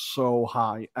team is so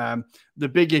high. The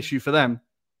big issue for them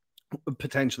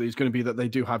potentially is going to be that they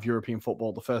do have European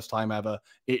football the first time ever.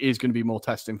 It is going to be more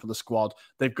testing for the squad.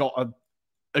 They've got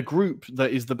a group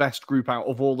that is the best group out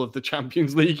of all of the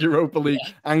Champions League, Europa League,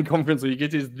 and Conference League.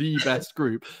 It is the best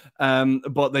group.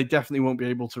 But they definitely won't be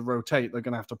able to rotate. They're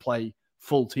going to have to play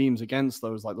full teams against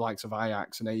those, like the likes of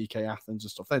Ajax and AEK Athens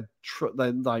and stuff. They're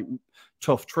like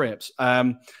tough trips.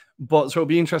 But so it'll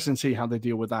be interesting to see how they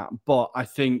deal with that. But I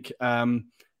think,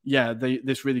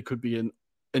 this really could be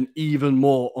an even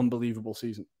more unbelievable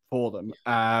season for them.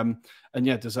 And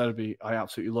yeah, De Zerbi, I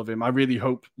absolutely love him. I really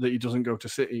hope that he doesn't go to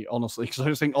City, honestly, because I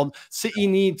just think City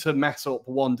need to mess up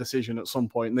one decision at some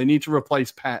point, and they need to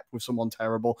replace Pep with someone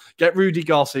terrible. Get Rudy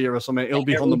Garcia or something; he'll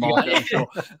be on the market, I'm sure.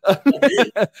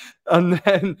 And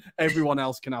then everyone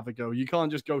else can have a go. You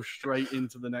can't just go straight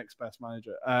into the next best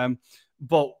manager.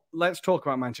 But let's talk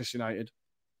about Manchester United.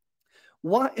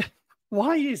 Why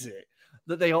is it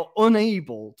that they are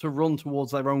unable to run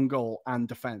towards their own goal and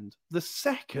defend? The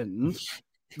second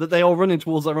that they are running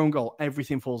towards their own goal,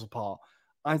 everything falls apart.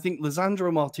 I think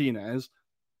Lisandro Martinez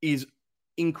is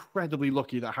incredibly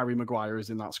lucky that Harry Maguire is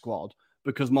in that squad,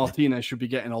 because Martinez should be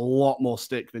getting a lot more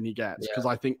stick than he gets. Because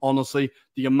I think, honestly,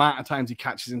 the amount of times he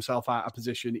catches himself out of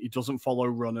position, he doesn't follow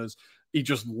runners, he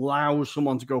just allows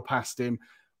someone to go past him,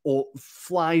 or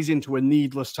flies into a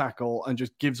needless tackle and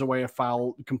just gives away a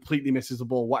foul, completely misses the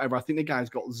ball, whatever. I think the guy's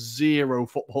got 0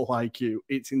 football IQ.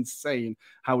 It's insane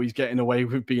how he's getting away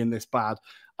with being this bad.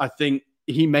 I think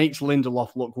he makes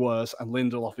Lindelof look worse, and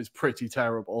Lindelof is pretty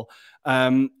terrible.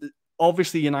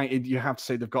 Obviously, United, you have to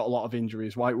say they've got a lot of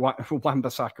injuries.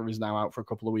 Wan-Bissaka is now out for a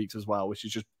couple of weeks as well, which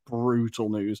is just brutal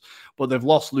news. But they've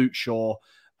lost Luke Shaw.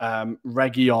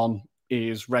 Reguilon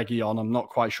is Reguilon. I'm not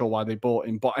quite sure why they bought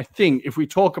him. But I think if we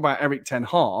talk about Erik ten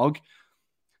Hag,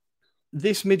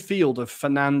 this midfield of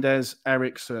Fernandes,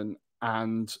 Eriksen,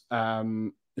 and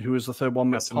who was the third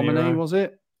one? McTominay, was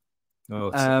it?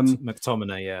 Oh,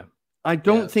 McTominay, yeah. I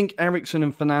don't think Eriksen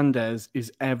and Fernandes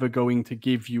is ever going to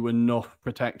give you enough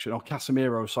protection. Or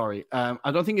Casemiro, sorry.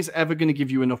 I don't think it's ever going to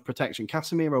give you enough protection.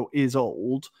 Casemiro is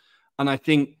old, and I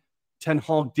think Ten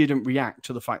Hag didn't react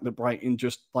to the fact that Brighton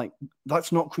just, like,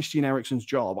 that's not Christian Eriksen's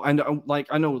job. I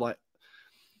know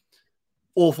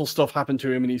awful stuff happened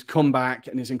to him and he's come back,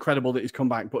 and it's incredible that he's come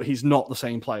back, but he's not the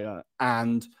same player,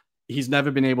 and he's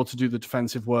never been able to do the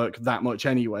defensive work that much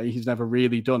anyway. He's never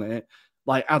really done it.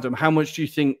 Like, Adam, how much do you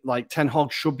think, like, Ten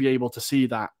Hag should be able to see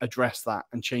that, address that,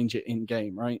 and change it in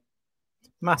game, right?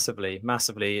 Massively.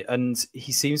 And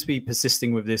he seems to be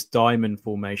persisting with this diamond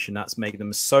formation that's making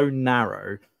them so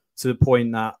narrow, to the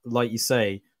point that, like you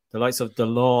say, the likes of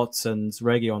Dalot and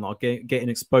Reguilon are getting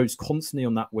exposed constantly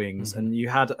on that wings. And you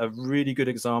had a really good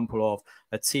example of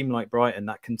a team like Brighton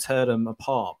that can tear them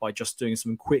apart by just doing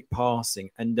some quick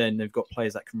passing, and then they've got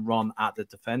players that can run at the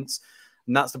defence.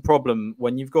 And that's the problem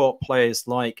when you've got players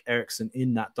like Eriksen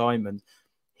in that diamond.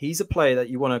 He's a player that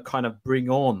you want to kind of bring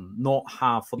on, not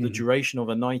have for the duration of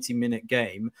a 90-minute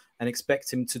game and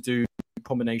expect him to do a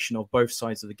combination of both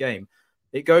sides of the game.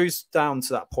 it goes down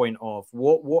to that point of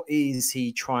what is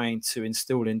he trying to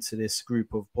instill into this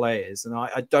group of players? And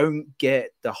I don't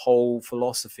get the whole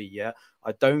philosophy yet.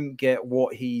 I don't get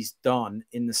what he's done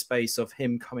in the space of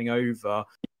him coming over.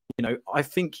 You know, I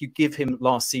think you give him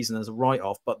last season as a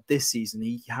write-off, but this season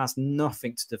he has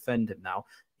nothing to defend him now.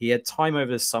 He had time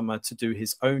over the summer to do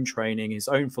his own training, his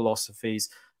own philosophies,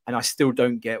 and I still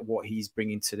don't get what he's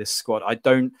bringing to this squad. I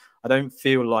don't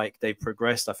feel like they've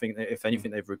progressed. I think that if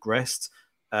anything, they've regressed.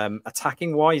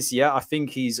 Attacking wise, yeah, I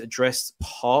think he's addressed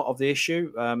part of the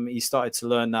issue. He started to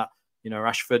learn that, you know,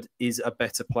 Rashford is a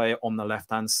better player on the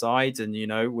left-hand side. And, you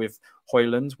know, with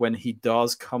Højlund, when he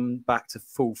does come back to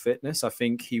full fitness, I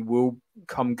think he will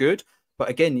come good. But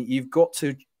again, you've got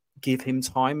to give him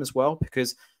time as well,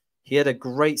 because he had a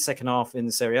great second half in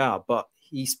the Serie A, but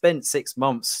he spent 6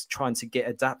 months trying to get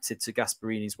adapted to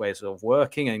Gasparini's ways of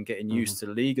working and getting used to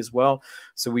the league as well.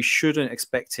 So we shouldn't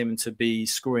expect him to be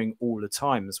scoring all the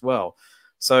time as well.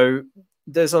 So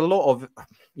there's a lot of,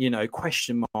 you know,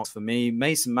 question marks for me.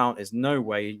 Mason Mount is no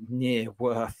way near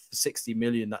worth 60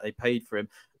 million that they paid for him.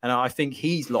 And I think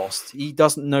he's lost. He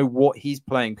doesn't know what he's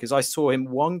playing, because I saw him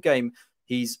one game,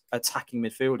 he's attacking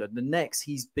midfielder. The next,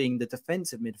 he's being the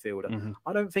defensive midfielder.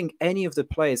 I don't think any of the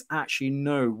players actually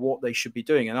know what they should be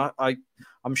doing. And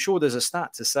I'm sure there's a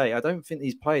stat to say, I don't think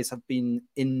these players have been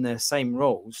in their same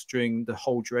roles during the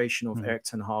whole duration of Erik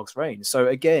ten Hag's reign. So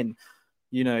again,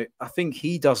 you know, I think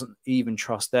he doesn't even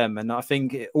trust them. And I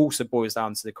think it also boils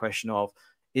down to the question of,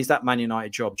 is that Man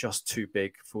United job just too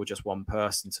big for just one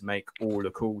person to make all the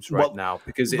calls now?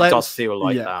 Because it does feel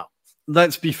like that.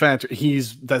 Let's be fair to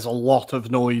there's a lot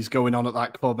of noise going on at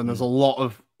that club, and there's a lot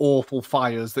of awful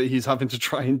fires that he's having to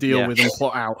try and deal with and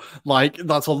put out. Like,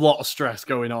 that's a lot of stress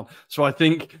going on. So I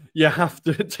think you have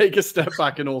to take a step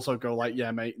back and also go like,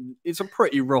 yeah, mate, it's a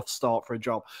pretty rough start for a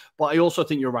job. But I also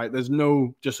think you're right. There's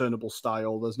no discernible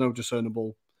style. There's no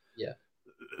discernible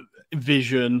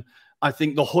vision. I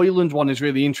think the Højlund one is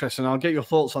really interesting. I'll get your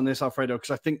thoughts on this, Alfredo, because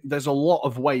I think there's a lot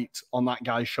of weight on that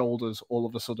guy's shoulders all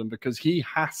of a sudden, because he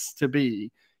has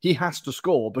to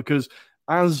score, because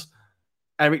as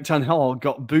Erik ten Hag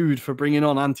got booed for bringing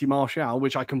on Anthony Martial,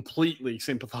 which I completely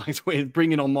sympathize with.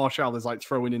 Bringing on Martial is like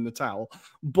throwing in the towel,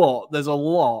 but there's a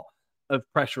lot of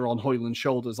pressure on Højlund's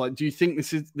shoulders. Like, do you think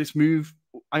this move,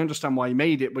 I understand why he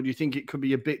made it, but do you think it could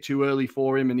be a bit too early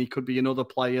for him, and he could be another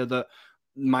player that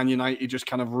Man United just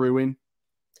kind of ruin?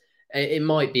 It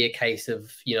might be a case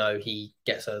of, you know, he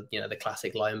gets the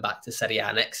classic loan back to Serie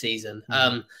A next season.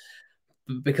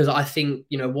 Because I think,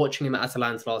 you know, watching him at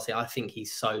Atalanta last year, I think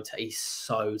he's so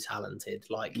talented.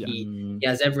 Like he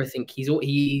has everything.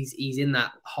 He's in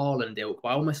that Haaland ilk, but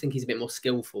I almost think he's a bit more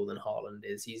skillful than Haaland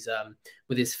is. He's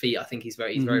with his feet, I think he's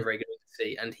very very good with his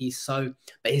feet, and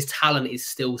but his talent is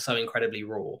still so incredibly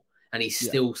raw, and he's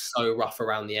still so rough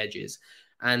around the edges.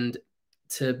 And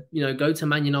to, you know, go to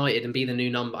Man United and be the new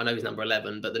number, I know he's number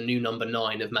 11, but the new number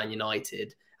 9 of Man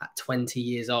United at 20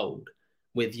 years old,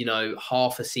 with, you know,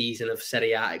 half a season of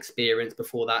Serie A experience.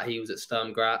 Before that, he was at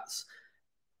Sturm Graz.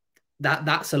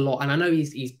 That's a lot. And I know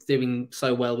he's doing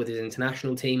so well with his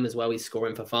international team as well. He's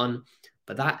scoring for fun.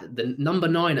 But the number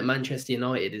 9 at Manchester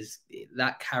United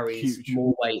carries huge,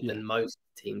 more weight than most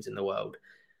teams in the world.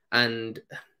 And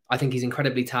I think he's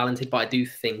incredibly talented, but I do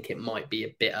think it might be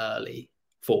a bit early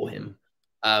for him.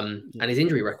 And his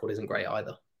injury record isn't great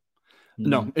either.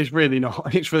 No, it's really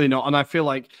not. It's really not. And I feel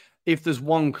like if there's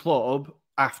one club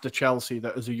after Chelsea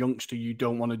that as a youngster you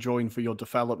don't want to join for your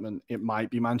development, it might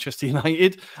be Manchester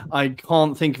United. I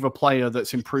can't think of a player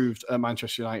that's improved at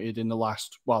Manchester United in the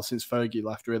last, since Fergie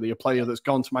left, really. A player that's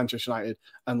gone to Manchester United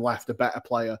and left a better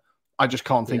player. I just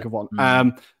can't think of one.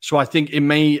 So I think it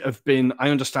may have been, I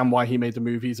understand why he made the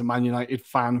move. He's a Man United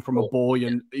fan from a boy,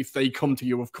 and if they come to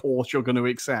you, of course, you're going to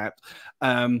accept.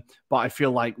 But I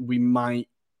feel like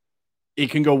it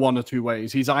can go one or two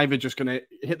ways. He's either just going to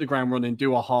hit the ground running,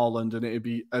 do a Haaland, and it'll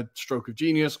be a stroke of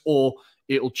genius, or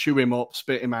it'll chew him up,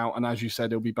 spit him out, and as you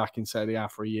said, he'll be back in Serie A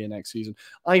for a year next season.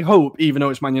 I hope, even though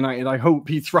it's Man United, I hope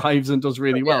he thrives and does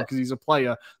really well, because he's a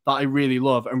player that I really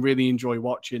love and really enjoy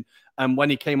watching. And when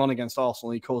he came on against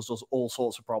Arsenal, he caused us all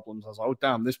sorts of problems. I was like, oh,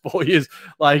 damn, this boy is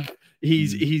like,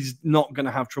 he's not going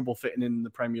to have trouble fitting in the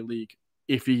Premier League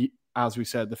if he, as we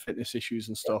said, the fitness issues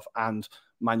and stuff, and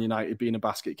Man United being a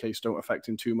basket case don't affect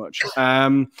him too much.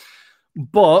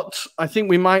 But I think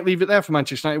we might leave it there for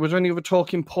Manchester United. Was there any other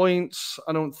talking points?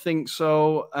 I don't think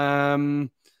so. I think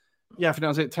that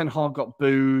was it. Ten Hag got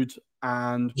booed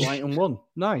and Brighton won.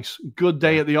 Nice. Good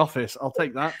day at the office. I'll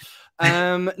take that.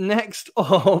 Next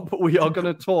up, we are going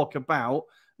to talk about,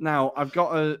 now I've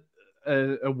got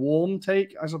a warm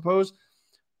take, I suppose.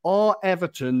 Are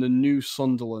Everton the new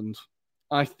Sunderland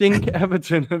I think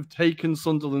Everton have taken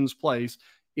Sunderland's place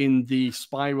in the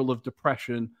spiral of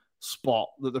depression spot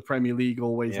that the Premier League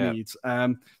always needs.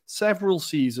 Several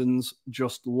seasons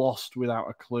just lost without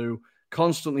a clue,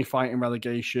 constantly fighting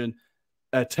relegation,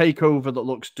 a takeover that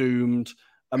looks doomed,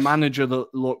 a manager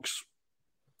that looks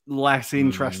less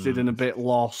interested and a bit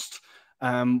lost.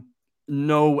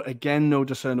 No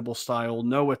discernible style,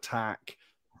 no attack.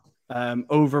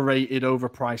 Overrated,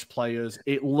 overpriced players.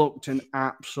 It looked an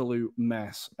absolute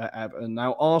mess at Everton.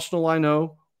 Now, Arsenal, I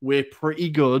know we're pretty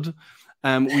good.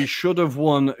 We should have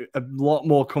won a lot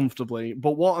more comfortably.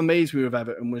 But what amazed me with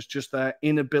Everton was just their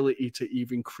inability to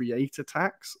even create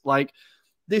attacks. Like,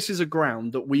 this is a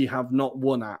ground that we have not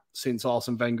won at since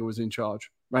Arsene Wenger was in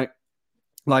charge, right?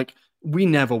 Like, we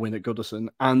never win at Goodison.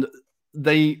 And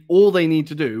all they need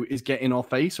to do is get in our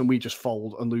face and we just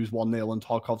fold and lose 1-0 and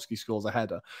Tarkowski scores a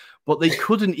header. But they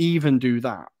couldn't even do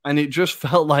that. And it just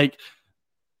felt like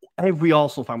every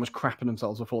Arsenal fan was crapping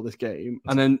themselves before this game.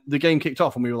 And then the game kicked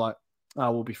off and we were like,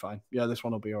 oh, we'll be fine. Yeah, this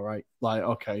one will be all right. Like,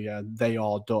 okay, yeah, they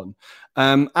are done.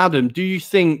 Adam, do you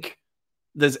think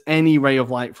there's any ray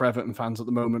of light for Everton fans at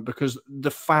the moment? Because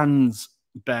the fans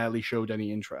barely showed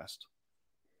any interest.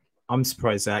 I'm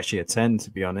surprised they actually attend,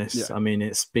 to be honest. Yeah. I mean,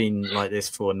 it's been like this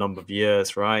for a number of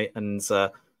years, right? And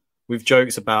we've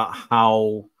jokes about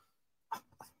how,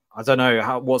 I don't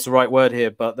know what's the right word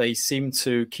here, but they seem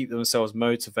to keep themselves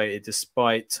motivated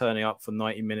despite turning up for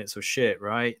 90 minutes of shit,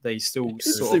 right? They still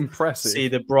sort of see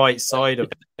the bright side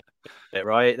of it,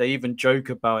 right? They even joke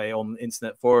about it on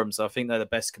internet forums. I think they're the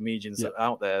best comedians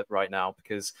out there right now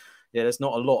because there's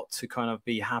not a lot to kind of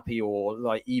be happy or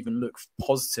like even look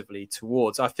positively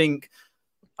towards. I think,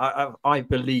 I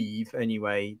believe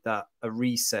anyway, that a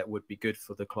reset would be good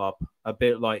for the club. A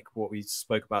bit like what we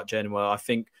spoke about Genoa. I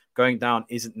think going down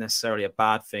isn't necessarily a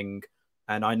bad thing.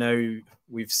 And I know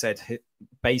we've said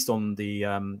based on the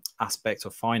aspect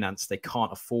of finance, they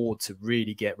can't afford to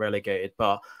really get relegated.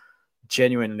 But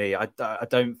genuinely, I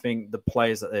don't think the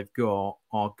players that they've got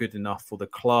are good enough for the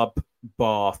club,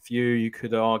 bar a few, you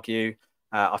could argue.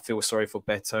 I feel sorry for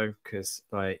Beto because,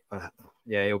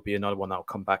 he'll be another one that will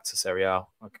come back to Serie A.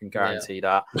 I can guarantee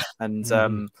that. And,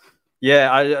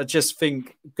 I just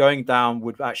think going down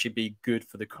would actually be good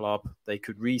for the club. They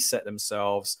could reset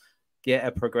themselves, get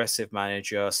a progressive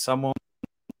manager, someone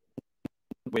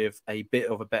with a bit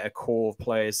of a better core of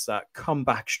players that come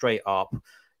back straight up.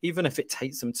 Even if it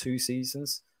takes them 2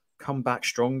 seasons, come back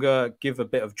stronger, give a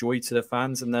bit of joy to the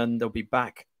fans, and then they'll be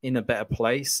back in a better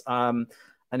place.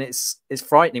 And it's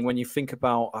frightening when you think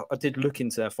about, I did look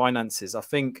into their finances. I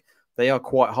think they are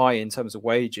quite high in terms of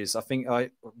wages. I think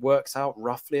it works out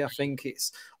roughly. I think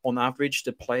it's on average,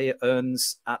 the player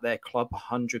earns at their club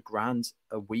 100 grand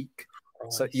a week.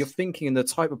 Nice. So you're thinking in the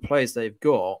type of players they've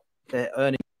got, they're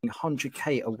earning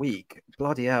 100k a week.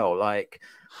 Bloody hell. Like,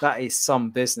 that is some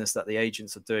business that the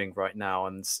agents are doing right now.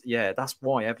 And that's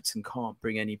why Everton can't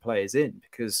bring any players in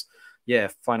because,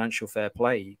 financial fair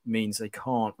play means they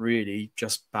can't really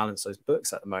just balance those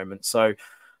books at the moment. So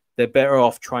they're better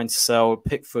off trying to sell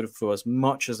Pickford for as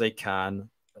much as they can.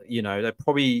 You know, they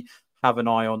probably have an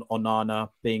eye on Onana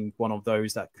being one of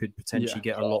those that could potentially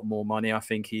get a lot more money. I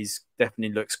think he's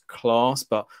definitely looks class,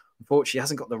 but unfortunately he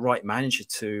hasn't got the right manager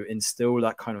to instill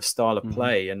that kind of style of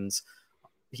play. And,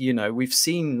 you know, we've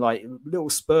seen like little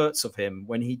spurts of him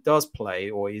when he does play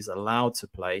or he's allowed to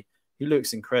play. He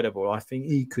looks incredible. I think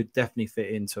he could definitely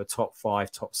fit into a top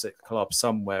 5, top 6 club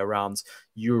somewhere around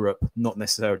Europe, not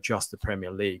necessarily just the Premier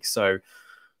League. So,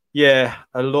 a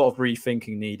lot of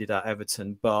rethinking needed at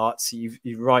Everton. But you've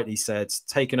rightly said,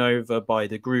 taken over by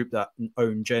the group that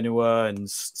own Genoa and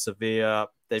Sevilla.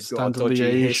 They've got a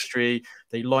dodgy history.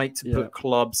 They like to put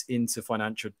clubs into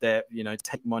financial debt,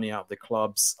 take money out of the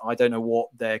clubs. I don't know what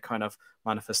their kind of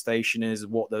manifestation is,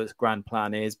 what the grand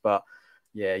plan is, but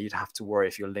you'd have to worry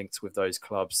if you're linked with those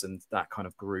clubs and that kind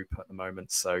of group at the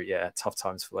moment. So, tough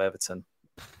times for Everton.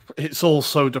 It's all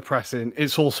so depressing.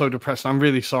 I'm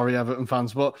really sorry, Everton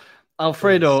fans. But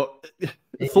Alfredo,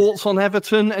 thoughts on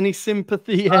Everton? Any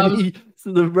sympathy? Any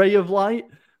the ray of light?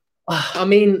 I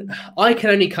mean, I can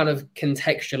only kind of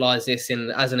contextualize this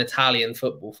as an Italian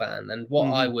football fan. And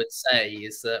what I would say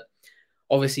is that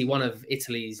obviously one of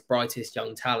Italy's brightest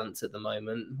young talents at the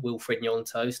moment, Wilfried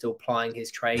Gnonto, still plying his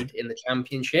trade in the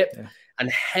Championship and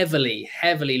heavily,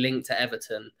 heavily linked to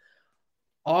Everton.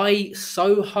 I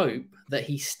so hope that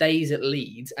he stays at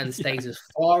Leeds and stays as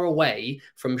far away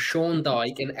from Sean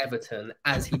Dyche and Everton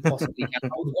as he possibly can. I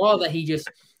would rather he just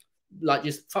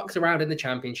fucks around in the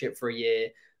Championship for a year,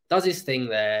 does his thing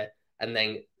there, and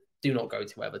then do not go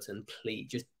to Everton, please.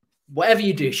 Just whatever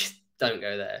you do, just don't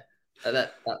go there.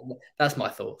 That's my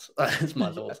thoughts. That's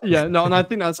my thoughts. Yeah, no, and I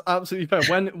think that's absolutely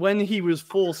fair. When he was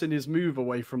forcing his move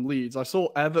away from Leeds, I saw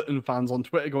Everton fans on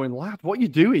Twitter going, "Lad, what are you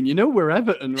doing? You know we're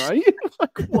Everton, right?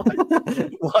 Like,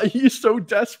 why are you so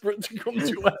desperate to come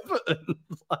to Everton?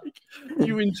 Like,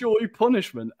 you enjoy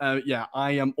punishment." Yeah,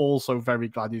 I am also very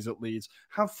glad he's at Leeds.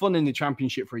 Have fun in the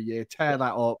Championship for a year, tear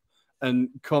that up, and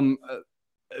come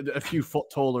a few foot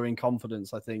taller in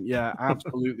confidence, I think. Yeah,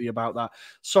 absolutely about that.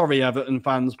 Sorry, Everton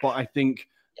fans, but I think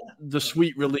the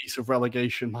sweet release of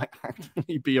relegation might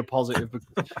actually be a positive,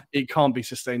 because it can't be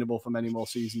sustainable for many more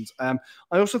seasons. I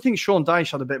also think Sean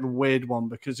Dyche had a bit of a weird one,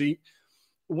 because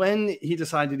when he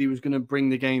decided he was going to bring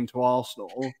the game to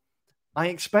Arsenal, I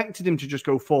expected him to just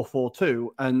go 4-4-2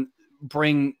 and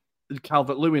bring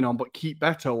Calvert-Lewin on, but keep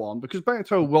Beto on, because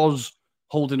Beto was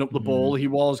holding up the ball. He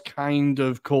was kind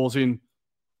of causing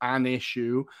an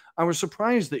issue. I was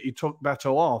surprised that he took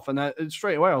Beto off, and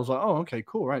straight away I was like, oh, okay,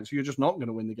 cool, right, so you're just not going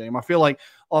to win the game. I feel like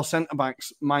our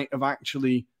centre-backs might have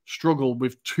actually struggled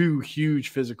with two huge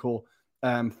physical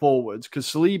forwards, because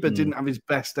Saliba didn't have his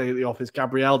best day at the office.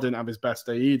 Gabriel didn't have his best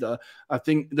day either. I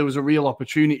think there was a real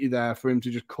opportunity there for him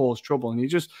to just cause trouble, and he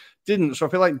just didn't. So I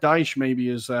feel like Dyche maybe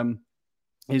is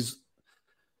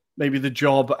maybe the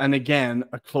job, and again,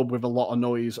 a club with a lot of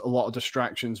noise, a lot of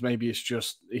distractions. Maybe it's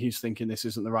just he's thinking this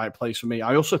isn't the right place for me.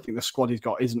 I also think the squad he's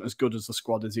got isn't as good as the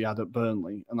squad as he had at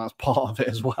Burnley, and that's part of it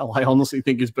as well. I honestly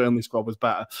think his Burnley squad was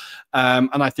better. And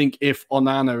I think if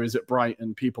Onana is at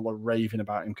Brighton, people are raving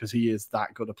about him because he is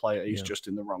that good a player. He's just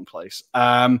in the wrong place.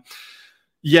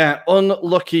 Yeah,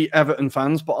 unlucky Everton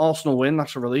fans, but Arsenal win.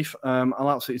 That's a relief. I'll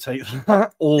absolutely take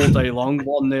that all day long.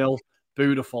 1-0.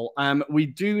 Beautiful. We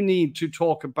do need to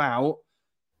talk about,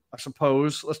 I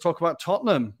suppose, let's talk about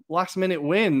Tottenham. Last minute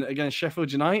win against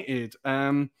Sheffield United.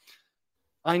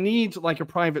 I need like a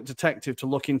private detective to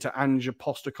look into Ange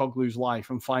Postecoglou's life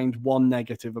and find one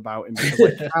negative about him, because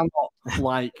I cannot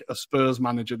like a Spurs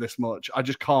manager this much. I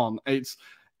just can't. It's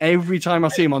every time I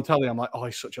see him on telly, I'm like, oh,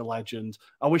 he's such a legend.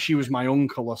 I wish he was my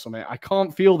uncle or something. I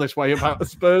can't feel this way about a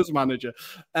Spurs manager.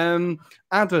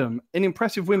 Adam, an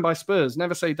impressive win by Spurs.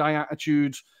 Never say die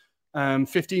attitude.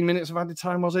 15 minutes of added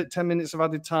time, was it? 10 minutes of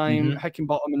added time.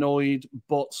 Heckingbottom annoyed,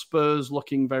 but Spurs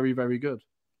looking very, very good.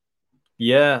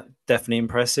 Yeah, definitely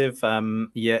impressive.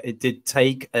 Yeah, it did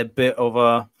take a bit of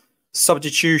a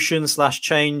substitution /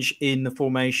 change in the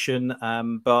formation,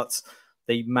 but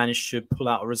they managed to pull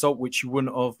out a result which you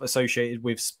wouldn't have associated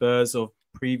with Spurs of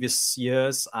previous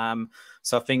years.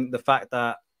 So I think the fact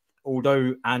that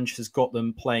although Ange has got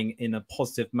them playing in a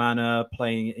positive manner,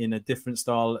 playing in a different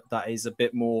style that is a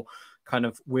bit more kind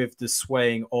of with the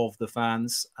swaying of the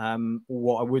fans,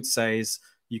 what I would say is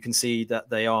you can see that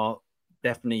they are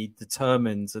definitely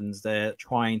determined and they're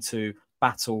trying to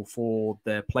battle for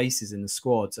their places in the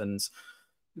squad. And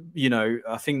you know,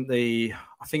 I think the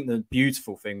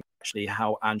beautiful thing actually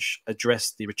how Ange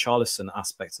addressed the Richarlison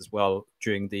aspect as well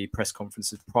during the press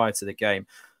conferences prior to the game,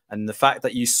 and the fact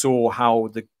that you saw how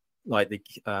the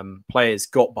players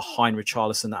got behind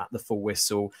Richarlison at the full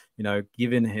whistle, you know,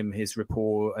 giving him his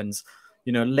rapport and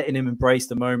you know letting him embrace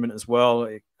the moment as well.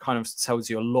 It kind of tells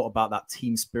you a lot about that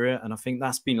team spirit, and I think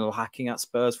that's been lacking at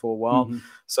Spurs for a while.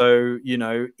 So you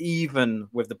know, even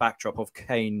with the backdrop of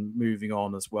Kane moving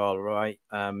on as well, right?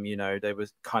 You know, they were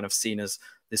kind of seen as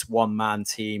this one-man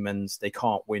team and they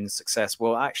can't win success.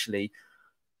 Well, actually,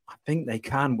 I think they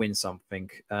can win something,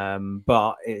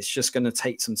 but it's just going to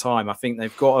take some time. I think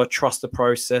they've got to trust the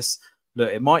process.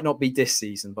 Look, it might not be this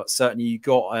season, but certainly you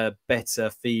got a better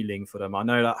feeling for them. I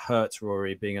know that hurts,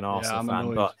 Rory, being an Arsenal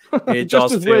fan, but it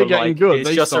does feel like it's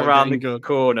just around the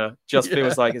corner. Just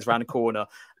feels like it's around the corner.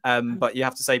 But you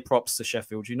have to say props to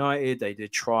Sheffield United. They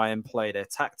did try and play their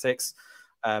tactics,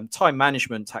 time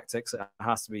management tactics, it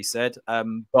has to be said.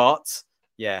 But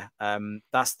yeah,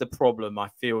 that's the problem. I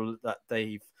feel that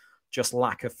they've just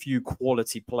lack a few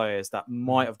quality players that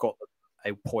might have got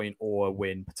a point or a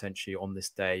win potentially on this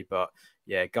day, but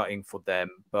yeah, gutting for them.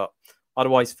 But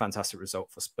otherwise, fantastic result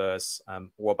for Spurs.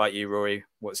 What about you, Rory?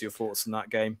 What's your thoughts on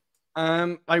that game?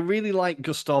 I really like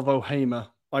Gustavo Hamer.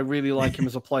 I really like him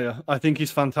as a player. I think he's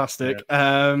fantastic.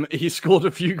 He scored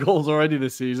a few goals already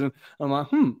this season. I'm like,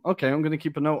 okay, I'm going to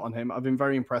keep a note on him. I've been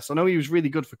very impressed. I know he was really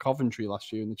good for Coventry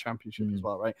last year in the Championship as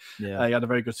well, right? Yeah, he had a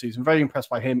very good season. Very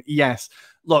impressed by him. Yes.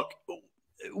 Look,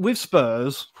 with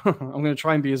Spurs, I'm going to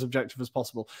try and be as objective as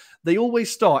possible. They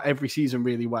always start every season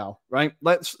really well, right?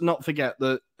 Let's not forget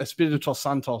that Espirito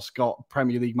Santos got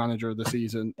Premier League Manager of the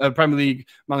season, Premier League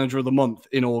Manager of the Month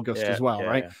in August as well,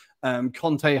 right? Yeah.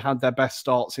 Conte had their best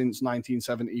start since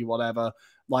 1970, whatever.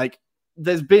 Like,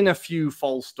 there's been a few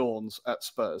false dawns at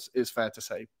Spurs, it's fair to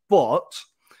say. But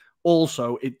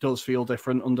Also, it does feel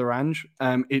different under Ange.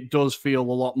 It does feel a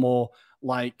lot more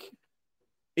like,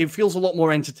 it feels a lot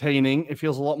more entertaining. It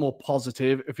feels a lot more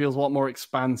positive. It feels a lot more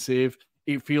expansive.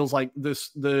 It feels like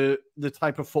the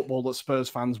type of football that Spurs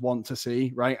fans want to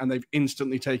see, right? And they've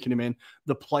instantly taken him in.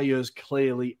 The players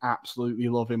clearly absolutely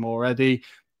love him already.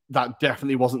 That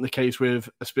definitely wasn't the case with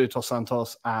Espirito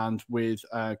Santos and with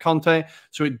Conte.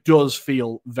 So it does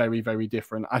feel very, very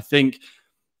different. I think,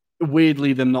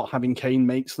 weirdly, them not having Kane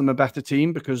makes them a better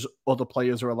team because other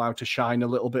players are allowed to shine a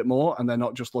little bit more and they're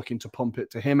not just looking to pump it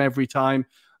to him every time.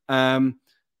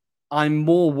 I'm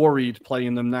more worried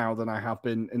playing them now than I have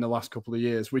been in the last couple of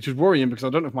years, which is worrying because I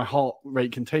don't know if my heart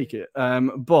rate can take it.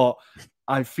 But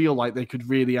I feel like they could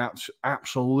really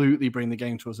absolutely bring the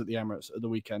game to us at the Emirates at the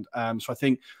weekend. So I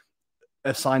think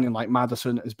a signing like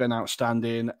Maddison has been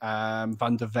outstanding.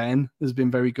 Van der Ven has been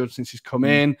very good since he's come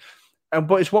in.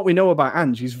 But it's what we know about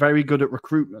Ange. He's very good at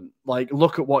recruitment. Like,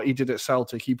 look at what he did at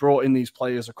Celtic. He brought in these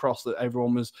players across that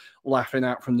everyone was laughing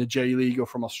at from the J League or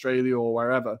from Australia or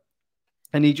wherever.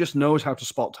 And he just knows how to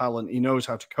spot talent. He knows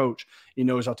how to coach. He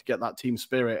knows how to get that team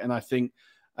spirit. And I think,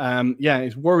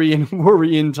 it's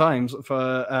worrying times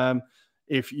for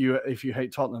if you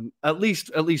hate Tottenham. At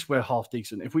least we're half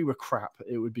decent. If we were crap,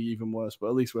 it would be even worse. But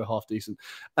at least we're half decent.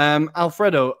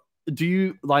 Alfredo, do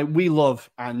you like? We love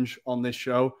Ange on this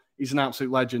show. He's an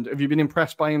absolute legend. Have you been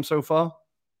impressed by him so far?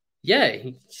 Yeah,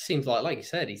 he seems like you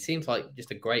said, he seems like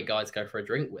just a great guy to go for a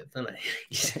drink with, doesn't he?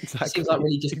 He seems like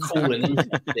really just cool and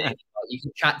interesting. Like, you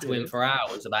can chat to him for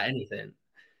hours about anything.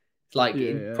 It's like,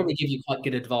 he'd probably give you quite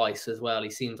good advice as well. He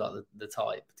seems like the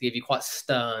type to give you quite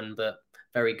stern but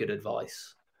very good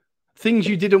advice. Things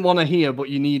you didn't want to hear, but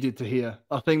you needed to hear.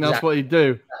 I think that's what he'd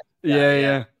do.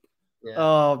 Yeah. Yeah.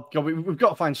 Oh God, we've got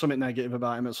to find something negative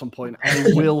about him at some point. I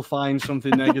will find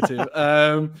something negative.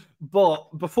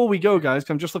 But before we go, guys,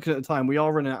 I'm just looking at the time. We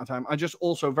are running out of time. I just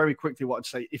also very quickly wanted to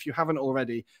say, if you haven't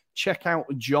already, check out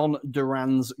John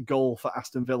Duran's goal for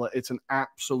Aston Villa. It's an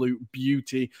absolute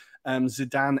beauty.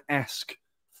 Zidane-esque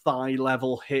thigh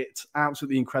level hit.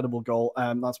 Absolutely incredible goal.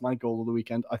 That's my goal of the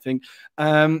weekend, I think.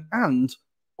 And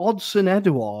Odsonne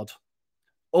Edouard.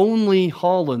 Only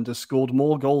Haaland has scored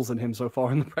more goals than him so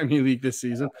far in the Premier League this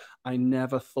season. I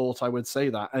never thought I would say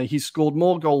that. He's scored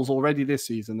more goals already this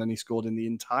season than he scored in the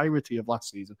entirety of last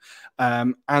season.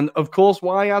 And of course,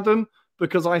 why, Adam?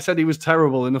 Because I said he was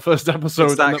terrible in the first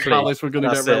episode and that Palace were going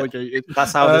to get relegated.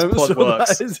 That's how this pod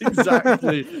works. That is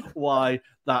exactly why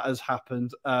that has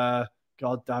happened.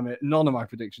 God damn it. None of my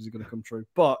predictions are going to come true.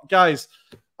 But guys,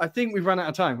 I think we've run out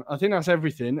of time. I think that's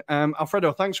everything.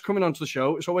 Alfredo, thanks for coming onto the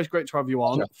show. It's always great to have you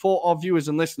on. Sure. For our viewers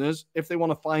and listeners, if they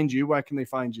want to find you, where can they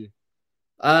find you?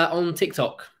 On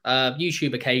TikTok,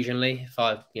 YouTube occasionally, if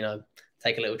I,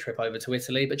 take a little trip over to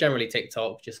Italy, but generally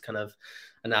TikTok, just kind of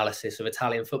analysis of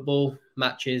Italian football,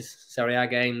 matches, Serie A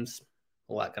games,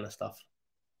 all that kind of stuff.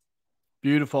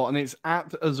 Beautiful. And it's at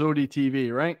Azzurri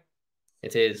TV, right?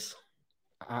 It is.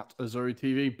 At Azzurri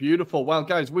TV. Beautiful. Well,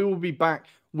 guys, we will be back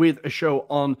with a show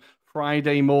on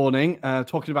Friday morning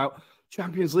talking about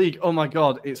Champions League. Oh my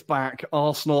God, it's back.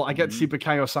 Arsenal. I get to see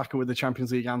Bukayo Saka with the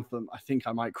Champions League anthem. I think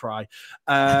I might cry.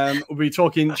 We'll be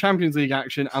talking Champions League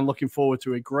action and looking forward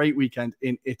to a great weekend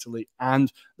in Italy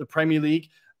and the Premier League.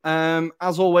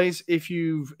 As always, if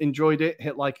you've enjoyed it,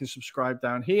 hit like and subscribe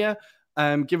down here.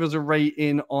 Give us a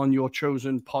rating on your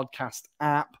chosen podcast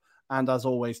app. And as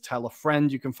always, tell a friend.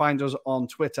 You can find us on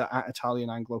Twitter at Italian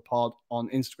Anglo Pod, on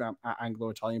Instagram at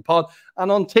Anglo Italian Pod,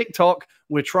 and on TikTok,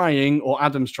 we're trying, or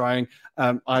Adam's trying,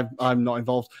 I'm not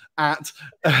involved, at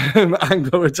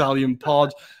Anglo Italian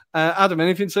Pod. Adam,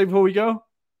 anything to say before we go?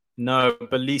 No,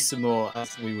 bellissimo,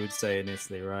 as we would say in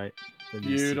Italy, right? Bellissimo.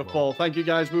 Beautiful. Thank you,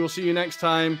 guys. We will see you next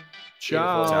time.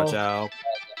 Ciao. Ciao, ciao.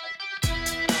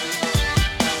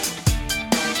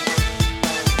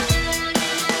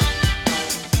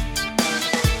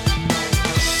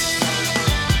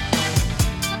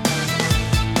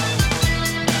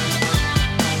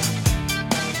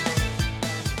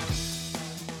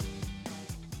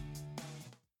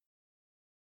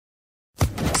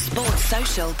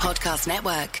 Social Podcast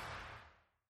Network.